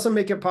 We also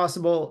make it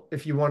possible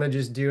if you want to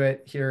just do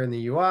it here in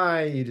the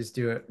UI, you just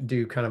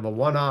do kind of a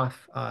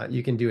one-off.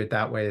 You can do it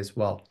that way as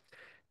well.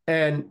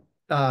 And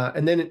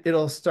then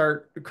it'll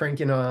start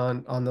cranking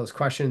on those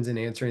questions and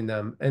answering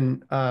them.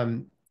 And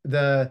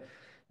the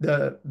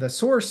the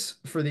source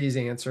for these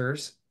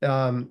answers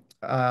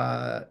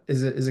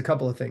is a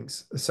couple of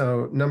things.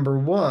 So number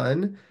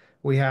one,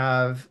 we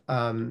have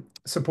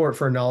support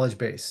for a knowledge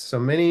base. So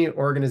many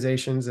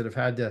organizations that have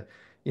had to,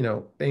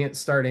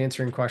 start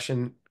answering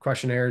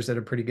questionnaires at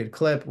a pretty good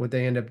clip. What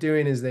they end up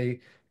doing is they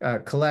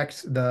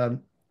collect the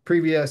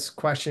previous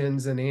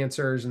questions and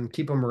answers and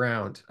keep them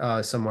around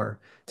somewhere,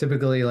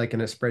 typically like in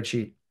a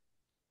spreadsheet.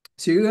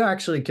 So you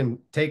actually can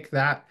take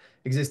that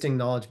existing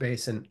knowledge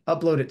base and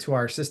upload it to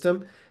our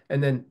system,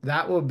 and then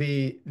that will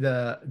be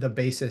the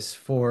basis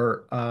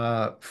for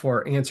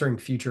answering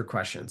future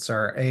questions. So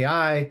our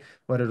AI,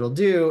 what it'll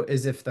do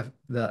is if the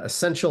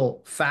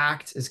essential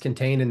fact is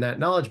contained in that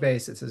knowledge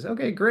base, it says,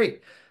 okay,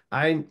 great.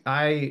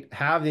 I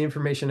have the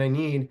information I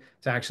need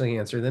to actually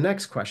answer the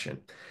next question.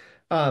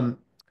 Um,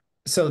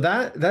 so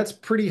that's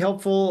pretty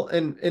helpful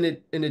and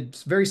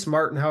it's very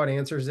smart in how it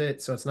answers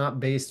it. So it's not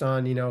based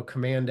on,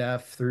 Command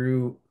F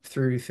through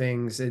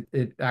things.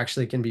 It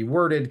actually can be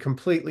worded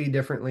completely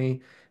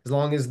differently as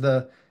long as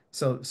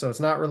so it's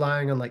not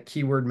relying on like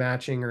keyword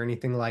matching or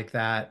anything like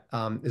that.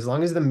 As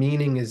long as the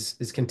meaning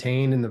is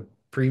contained in the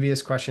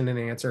previous question and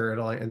answer,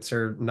 it'll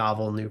answer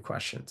novel new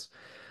questions.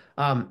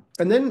 And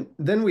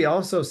then we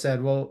also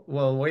said, well,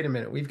 wait a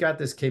minute. We've got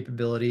this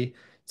capability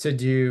to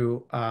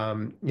do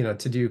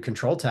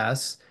control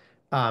tests,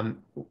 um,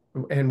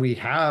 and we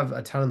have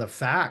a ton of the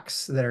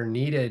facts that are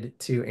needed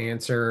to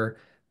answer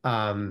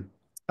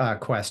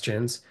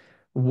questions.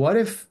 What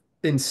if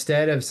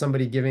instead of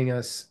somebody giving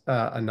us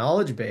a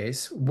knowledge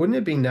base, wouldn't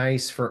it be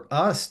nice for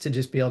us to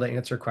just be able to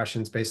answer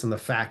questions based on the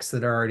facts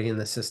that are already in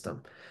the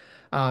system?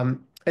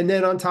 And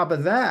then on top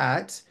of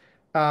that,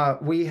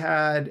 we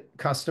had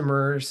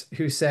customers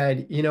who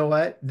said, you know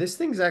what, this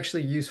thing's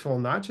actually useful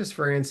not just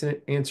for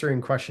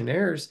answering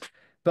questionnaires,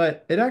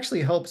 but it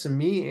actually helps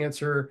me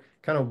answer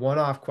kind of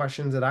one-off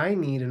questions that I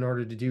need in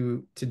order to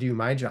do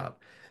my job.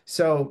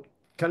 So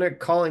kind of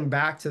calling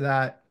back to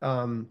that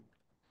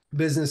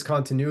business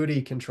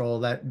continuity control,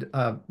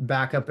 that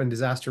backup and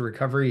disaster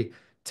recovery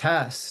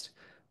test.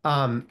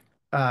 Um,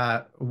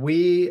 uh,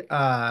 we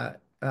uh,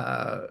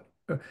 uh,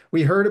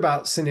 we heard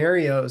about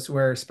scenarios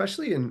where,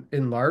 especially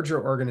in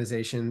larger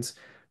organizations,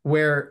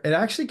 where it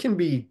actually can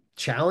be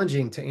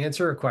challenging to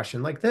answer a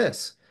question like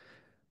this.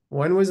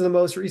 When was the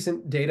most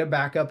recent data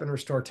backup and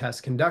restore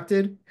test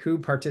conducted? Who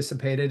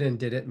participated and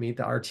did it meet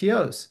the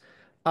RTOs?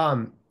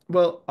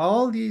 Well,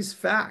 all these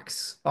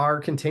facts are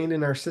contained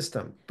in our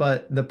system,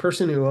 but the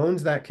person who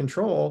owns that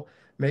control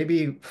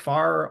maybe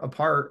far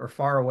apart or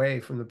far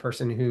away from the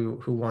person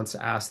who wants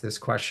to ask this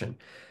question.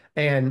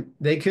 And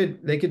they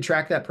could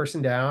track that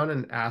person down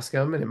and ask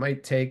them, and it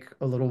might take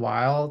a little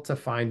while to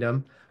find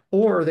them.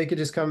 Or they could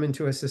just come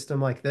into a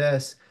system like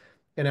this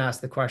and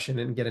ask the question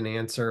and get an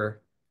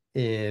answer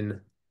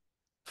in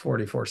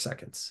 44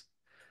 seconds.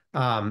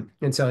 And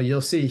so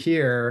you'll see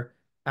here,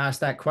 ask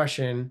that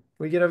question,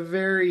 we get a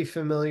very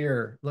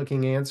familiar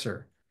looking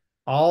answer.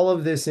 All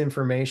of this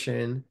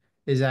information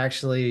is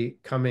actually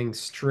coming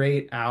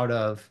straight out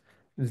of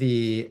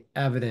the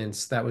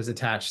evidence that was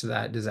attached to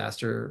that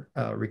disaster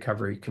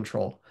recovery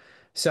control.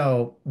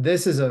 So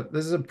this is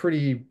a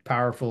pretty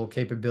powerful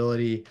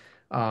capability.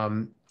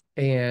 And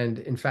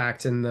in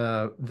fact, in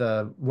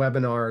the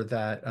webinar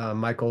that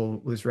Michael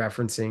was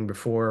referencing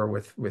before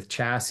with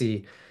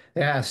Chassis,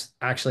 they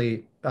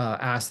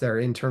asked their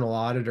internal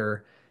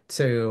auditor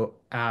to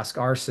ask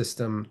our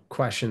system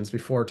questions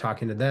before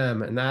talking to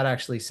them, and that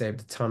actually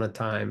saved a ton of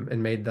time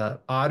and made the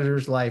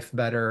auditor's life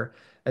better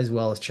as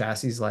well as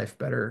Chassis' life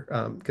better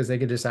because they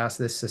could just ask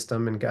this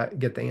system and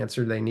get the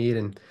answer they need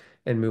and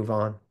move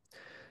on.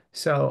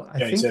 So I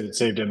Yeah, he said think it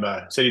saved him.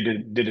 Said he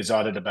did his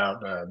audit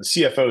about the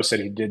CFO said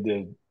he did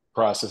the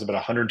process about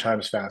 100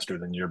 times faster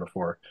than the year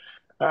before.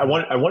 I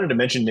wanted to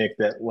mention Nick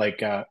that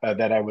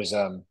that I was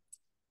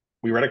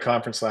we were at a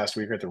conference last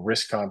week at the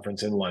Risk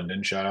Conference in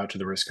London. Shout out to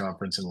the Risk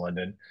Conference in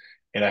London.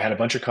 And I had a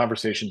bunch of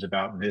conversations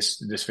about this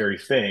very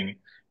thing.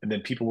 And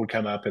then people would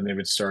come up and they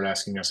would start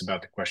asking us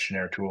about the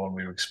questionnaire tool, and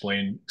we would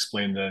explain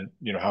the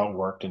how it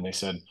worked. And they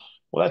said,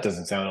 "Well, that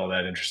doesn't sound all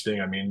that interesting.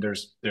 I mean,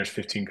 there's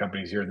 15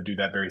 companies here that do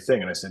that very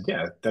thing." And I said,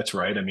 "Yeah, that's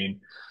right. I mean,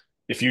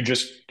 if you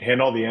just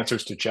hand all the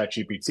answers to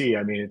ChatGPT,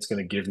 I mean, it's going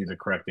to give you the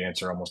correct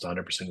answer almost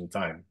 100% of the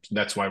time.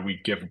 That's why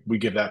we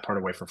give that part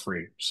away for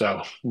free.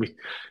 So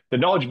the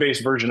knowledge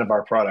based version of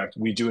our product,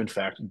 we do in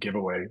fact give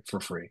away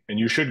for free. And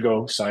you should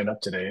go sign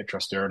up today at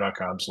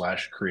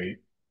trustero.com/create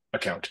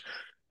account.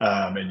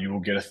 And you will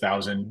get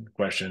 1,000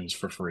 questions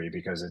for free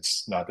because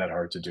it's not that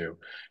hard to do.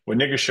 What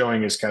Nick is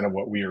showing is kind of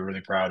what we are really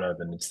proud of,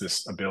 and it's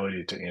this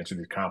ability to answer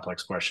these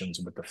complex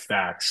questions with the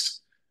facts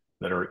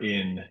that are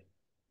in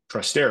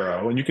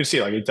Trustero. And you can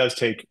see like it does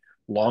take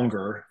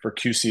longer for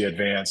QC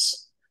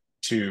Advance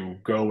to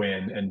go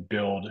in and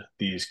build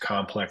these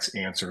complex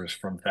answers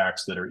from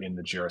facts that are in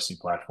the GRC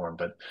platform.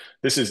 But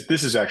this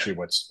is actually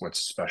what's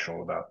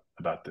special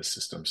about this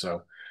system.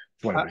 So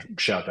just I, wanted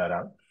to shout that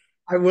out.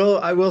 I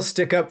will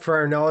stick up for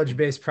our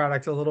knowledge-based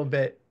product a little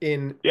bit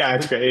in Yeah,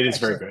 it's we great. It is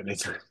very actually good.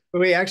 It's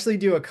We actually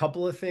do a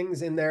couple of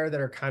things in there that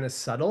are kind of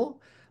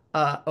subtle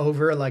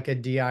over like a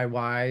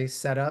DIY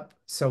setup.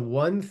 So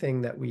one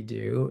thing that we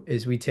do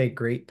is we take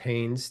great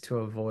pains to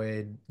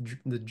avoid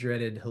the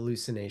dreaded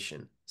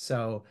hallucination.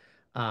 So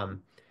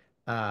um,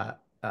 uh,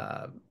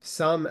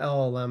 some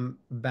LLM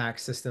back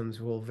systems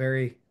will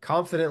very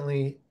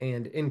confidently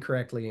and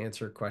incorrectly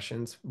answer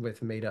questions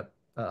with made up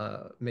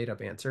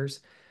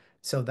answers.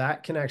 So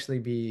that can actually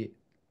be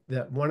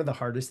one of the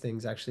hardest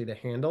things actually to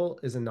handle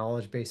is a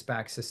knowledge-based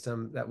back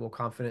system that will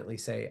confidently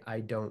say, I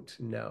don't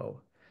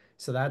know.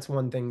 So that's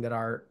one thing that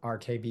our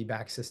KB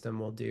back system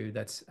will do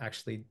that's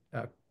actually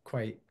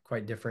quite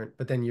different.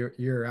 But then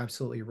you're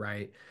absolutely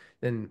right.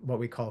 Then what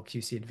we call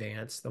QC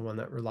Advanced, the one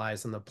that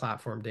relies on the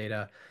platform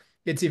data,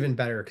 it's even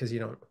better because you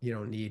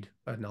don't need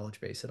a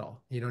knowledge base at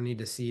all. You don't need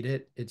to seed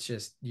it. It's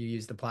just you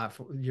use the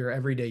platform. Your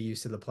everyday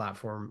use of the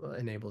platform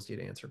enables you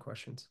to answer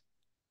questions.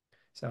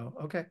 So,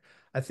 okay.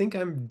 I think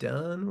I'm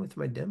done with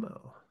my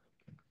demo.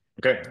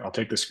 okay. I'll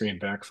take the screen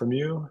back from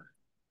you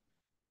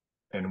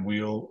and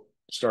we'll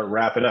start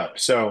wrapping up.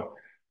 So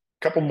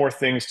a couple more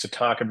things to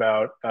talk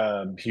about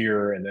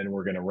here, and then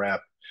we're going to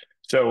wrap.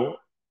 So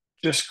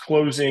just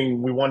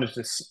closing, we wanted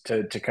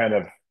to kind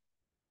of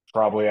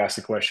probably ask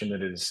the question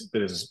that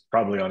is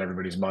probably on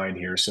everybody's mind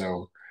here.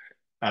 So,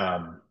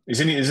 is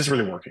this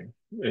really working?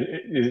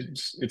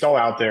 It's all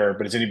out there,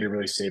 but is anybody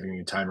really saving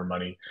any time or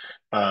money?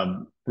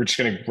 We're just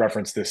going to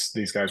reference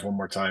these guys one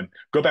more time.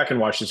 Go back and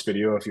watch this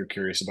video if you're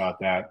curious about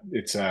that.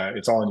 It's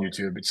all on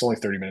YouTube. It's only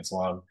 30 minutes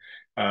long.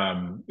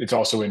 It's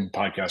also in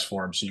podcast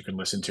form, so you can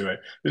listen to it.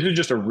 This is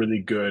just a really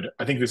good.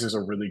 I think this is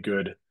a really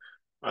good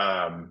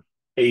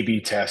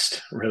A/B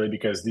test, really,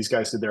 because these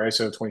guys did their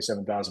ISO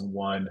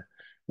 27001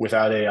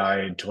 without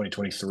AI in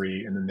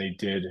 2023, and then they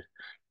did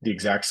the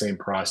exact same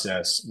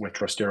process with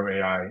Trustero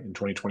AI in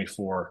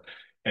 2024.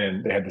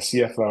 And they had the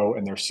CFO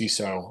and their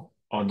CISO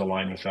on the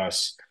line with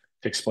us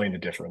to explain the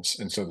difference.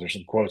 And so there's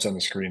some quotes on the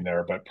screen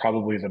there, but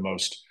probably the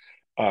most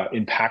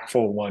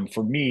impactful one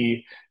for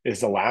me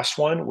is the last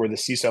one where the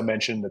CISO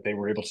mentioned that they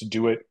were able to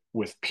do it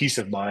with peace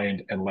of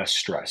mind and less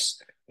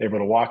stress. They're able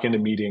to walk into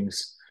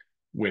meetings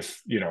with,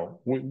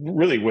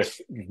 really with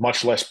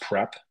much less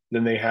prep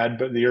than they had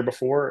the year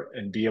before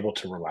and be able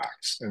to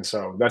relax. And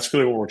so that's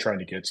really what we're trying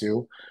to get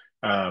to.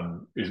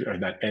 Or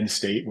that end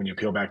state when you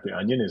peel back the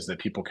onion is that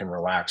people can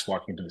relax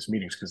walking into these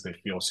meetings because they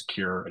feel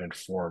secure and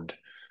informed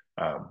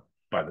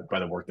by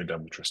the work they've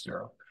done with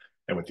Trustero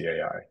and with the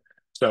AI.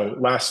 So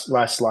last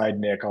slide,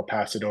 Nick, I'll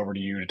pass it over to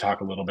you to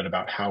talk a little bit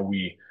about how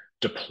we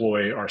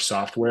deploy our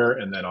software,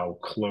 and then I'll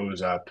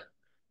close up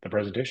the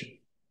presentation.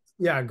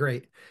 Yeah,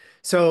 great.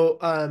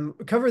 So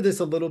covered this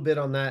a little bit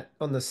on that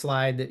on the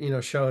slide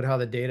that showed how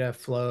the data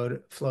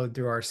flowed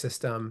through our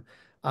system.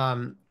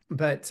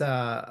 But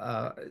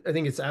I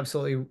think it's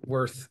absolutely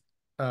worth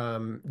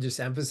just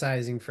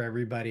emphasizing for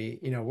everybody.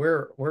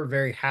 We're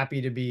very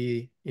happy to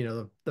be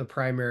the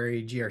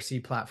primary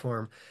GRC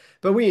platform,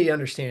 but we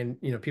understand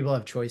people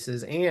have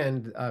choices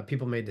and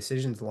people made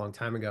decisions a long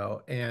time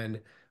ago, and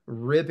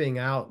ripping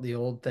out the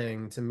old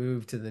thing to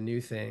move to the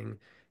new thing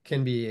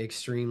can be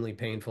extremely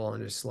painful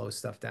and just slow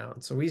stuff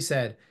down. So we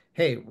said,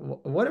 hey,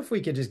 what if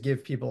we could just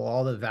give people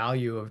all the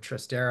value of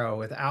Trustero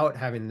without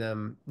having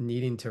them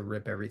needing to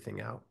rip everything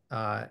out?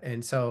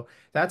 And so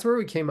that's where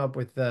we came up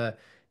with the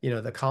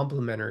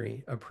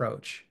complementary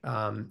approach.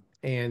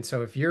 And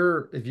so if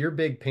your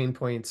big pain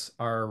points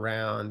are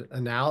around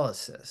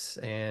analysis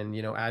and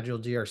Agile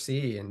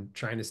GRC and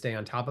trying to stay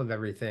on top of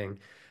everything,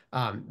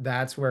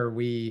 that's where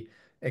we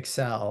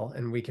excel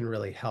and we can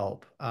really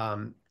help.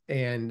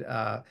 And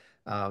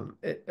um,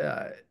 it,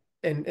 uh,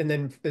 and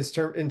then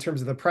in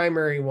terms of the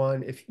primary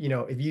one, if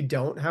you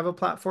don't have a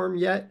platform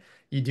yet,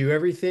 you do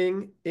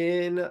everything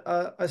in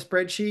a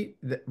spreadsheet,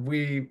 that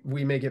we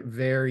make it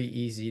very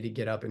easy to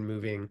get up and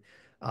moving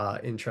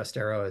in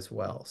Trustero as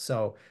well.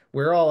 So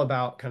we're all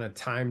about kind of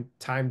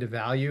time to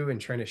value and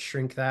trying to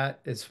shrink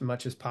that as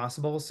much as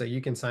possible. So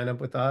you can sign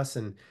up with us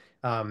and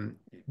um,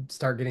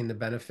 start getting the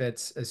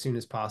benefits as soon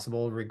as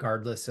possible,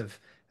 regardless of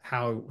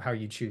how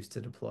you choose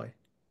to deploy.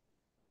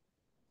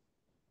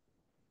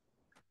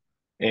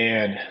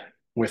 And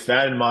with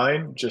that in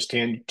mind, just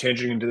tangent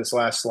into this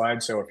last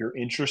slide. So if you're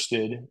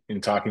interested in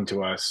talking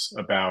to us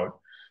about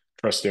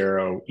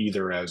Trustero,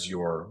 either as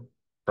your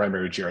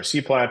primary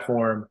GRC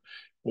platform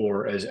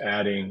or as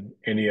adding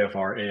any of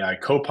our AI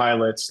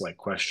co-pilots like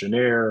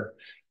questionnaire,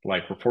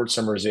 like report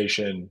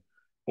summarization,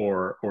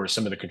 or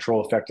some of the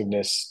control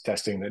effectiveness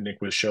testing that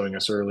Nick was showing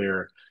us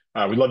earlier,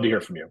 we'd love to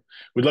hear from you.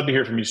 We'd love to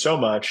hear from you so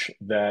much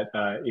that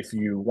if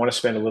you want to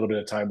spend a little bit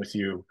of time with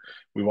you,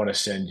 we want to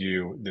send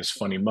you this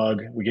funny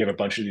mug. We gave a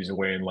bunch of these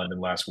away in London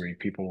last week.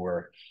 People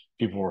were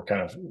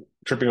kind of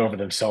tripping over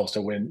themselves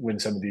to win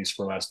some of these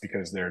from us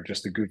because they're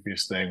just the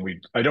goofiest thing.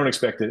 I don't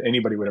expect that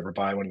anybody would ever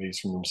buy one of these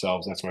from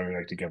themselves. That's why we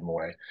like to give them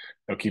away.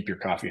 They'll keep your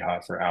coffee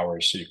hot for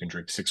hours, so you can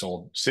drink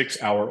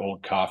 6 hour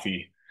old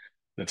coffee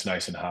that's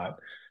nice and hot.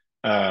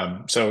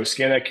 So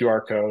scan that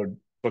QR code,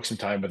 book some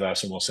time with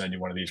us, and we'll send you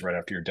one of these right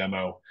after your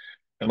demo.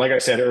 And like I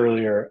said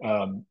earlier,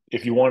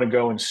 if you want to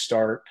go and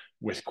start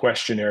with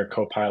Questionnaire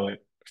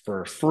Copilot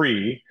for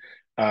free,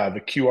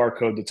 the QR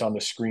code that's on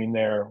the screen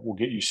there will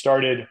get you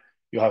started.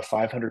 You'll have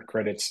 500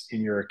 credits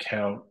in your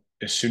account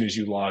as soon as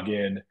you log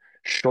in.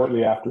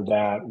 Shortly after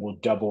that, we'll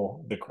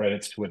double the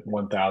credits to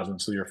 1,000.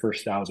 So your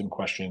first 1,000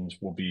 questions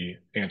will be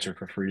answered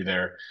for free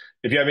there.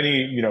 If you have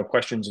any,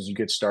 questions as you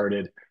get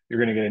started, you're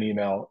going to get an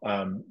email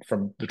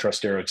from the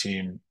Trustero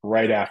team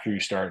right after you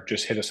start.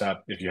 Just hit us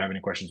up if you have any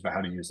questions about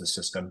how to use the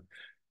system,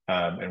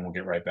 and we'll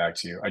get right back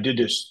to you. I did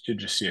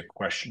just see a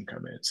question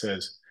come in. It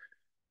says,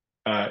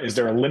 is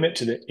there a limit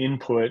to the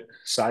input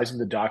size of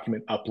the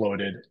document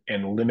uploaded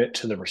and limit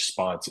to the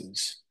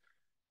responses?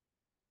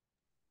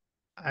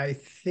 I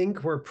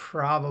think we're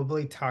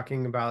probably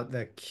talking about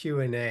the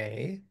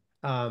Q&A.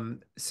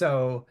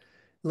 So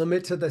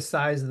limit to the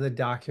size of the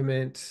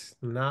document,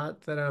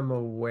 not that I'm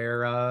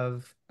aware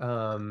of.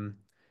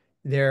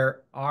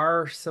 There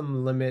are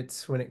some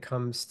limits when it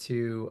comes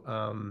to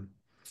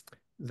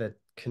the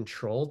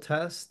control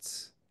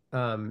tests.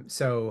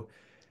 So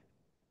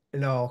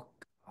and I'll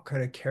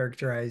kind of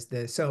characterize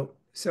this.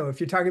 So if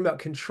you're talking about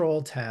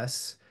control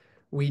tests,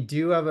 we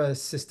do have a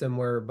system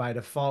where by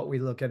default we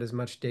look at as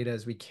much data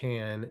as we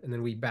can, and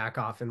then we back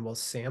off and we'll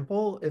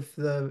sample if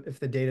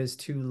the data is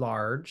too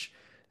large.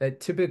 That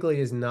typically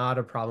is not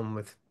a problem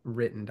with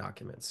written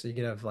documents. So you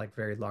can have like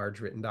very large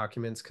written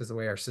documents because the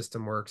way our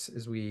system works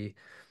is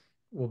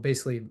we'll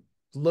basically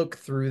look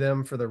through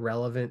them for the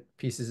relevant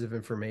pieces of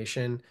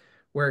information.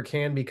 Where it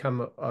can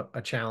become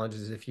a challenge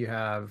is if you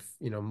have,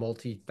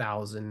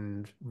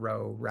 multi-thousand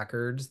row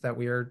records that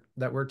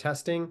we're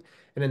testing.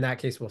 And in that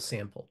case, we'll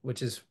sample,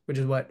 which is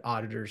what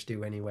auditors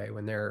do anyway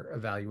when they're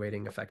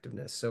evaluating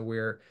effectiveness. So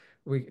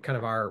we kind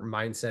of our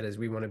mindset is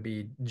we want to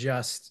be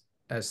just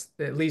as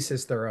at least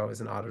as thorough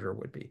as an auditor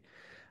would be.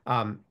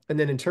 And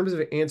then in terms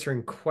of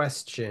answering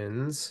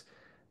questions,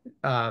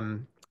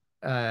 um,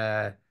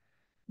 uh,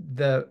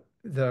 the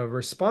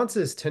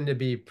responses tend to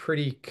be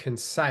pretty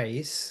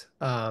concise,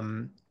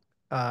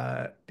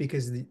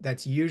 because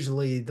that's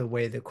usually the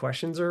way the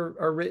questions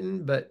are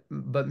written, but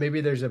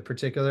maybe there's a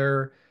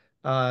particular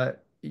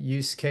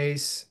use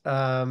case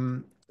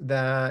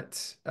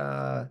that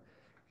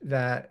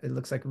it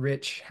looks like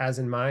Rich has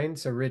in mind.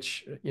 So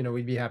Rich,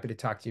 we'd be happy to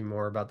talk to you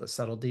more about the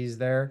subtleties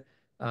there,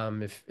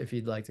 if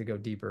you'd like to go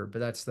deeper. But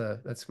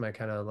that's my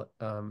kind of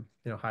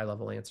high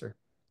level answer.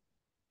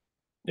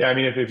 Yeah, I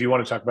mean, if you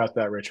want to talk about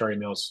that, Rich, our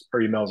emails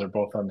are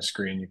both on the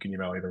screen. You can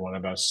email either one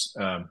of us.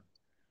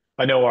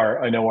 I know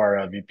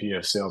our VP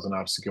of Sales and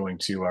Ops is going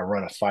to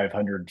run a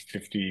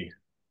 550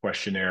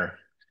 questionnaire.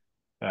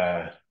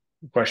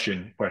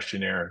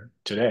 questionnaire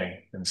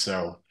today, and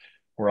so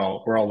we're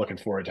all looking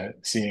forward to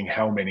seeing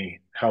how many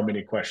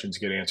questions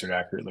get answered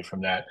accurately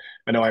from that.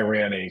 I know I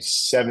ran a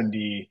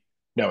 60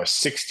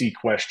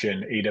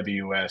 question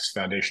AWS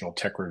foundational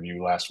tech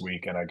review last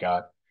week, and I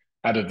got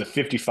out of the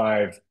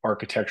 55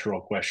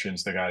 architectural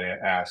questions that got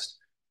asked,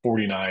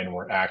 49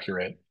 were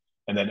accurate.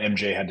 And then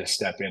MJ had to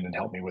step in and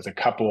help me with a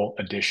couple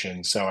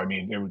additions. So I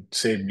mean, it would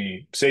save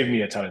me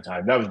a ton of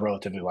time. That was a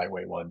relatively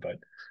lightweight one, but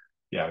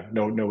yeah,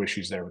 no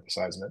issues there with the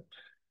size of it.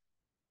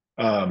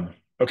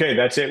 Okay,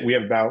 that's it.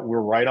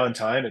 We're right on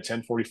time at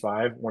 10:45.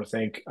 I want to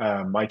thank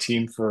my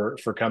team for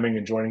coming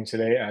and joining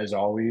today, as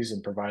always,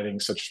 and providing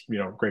such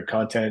great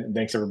content. And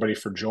thanks everybody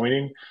for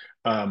joining.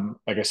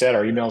 Like I said,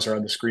 our emails are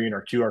on the screen,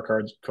 our QR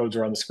codes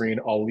are on the screen.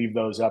 I'll leave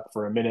those up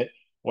for a minute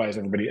while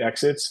everybody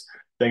exits.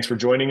 Thanks for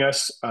joining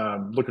us.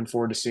 Looking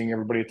forward to seeing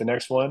everybody at the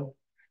next one.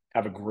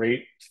 Have a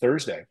great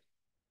Thursday.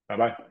 Bye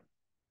bye.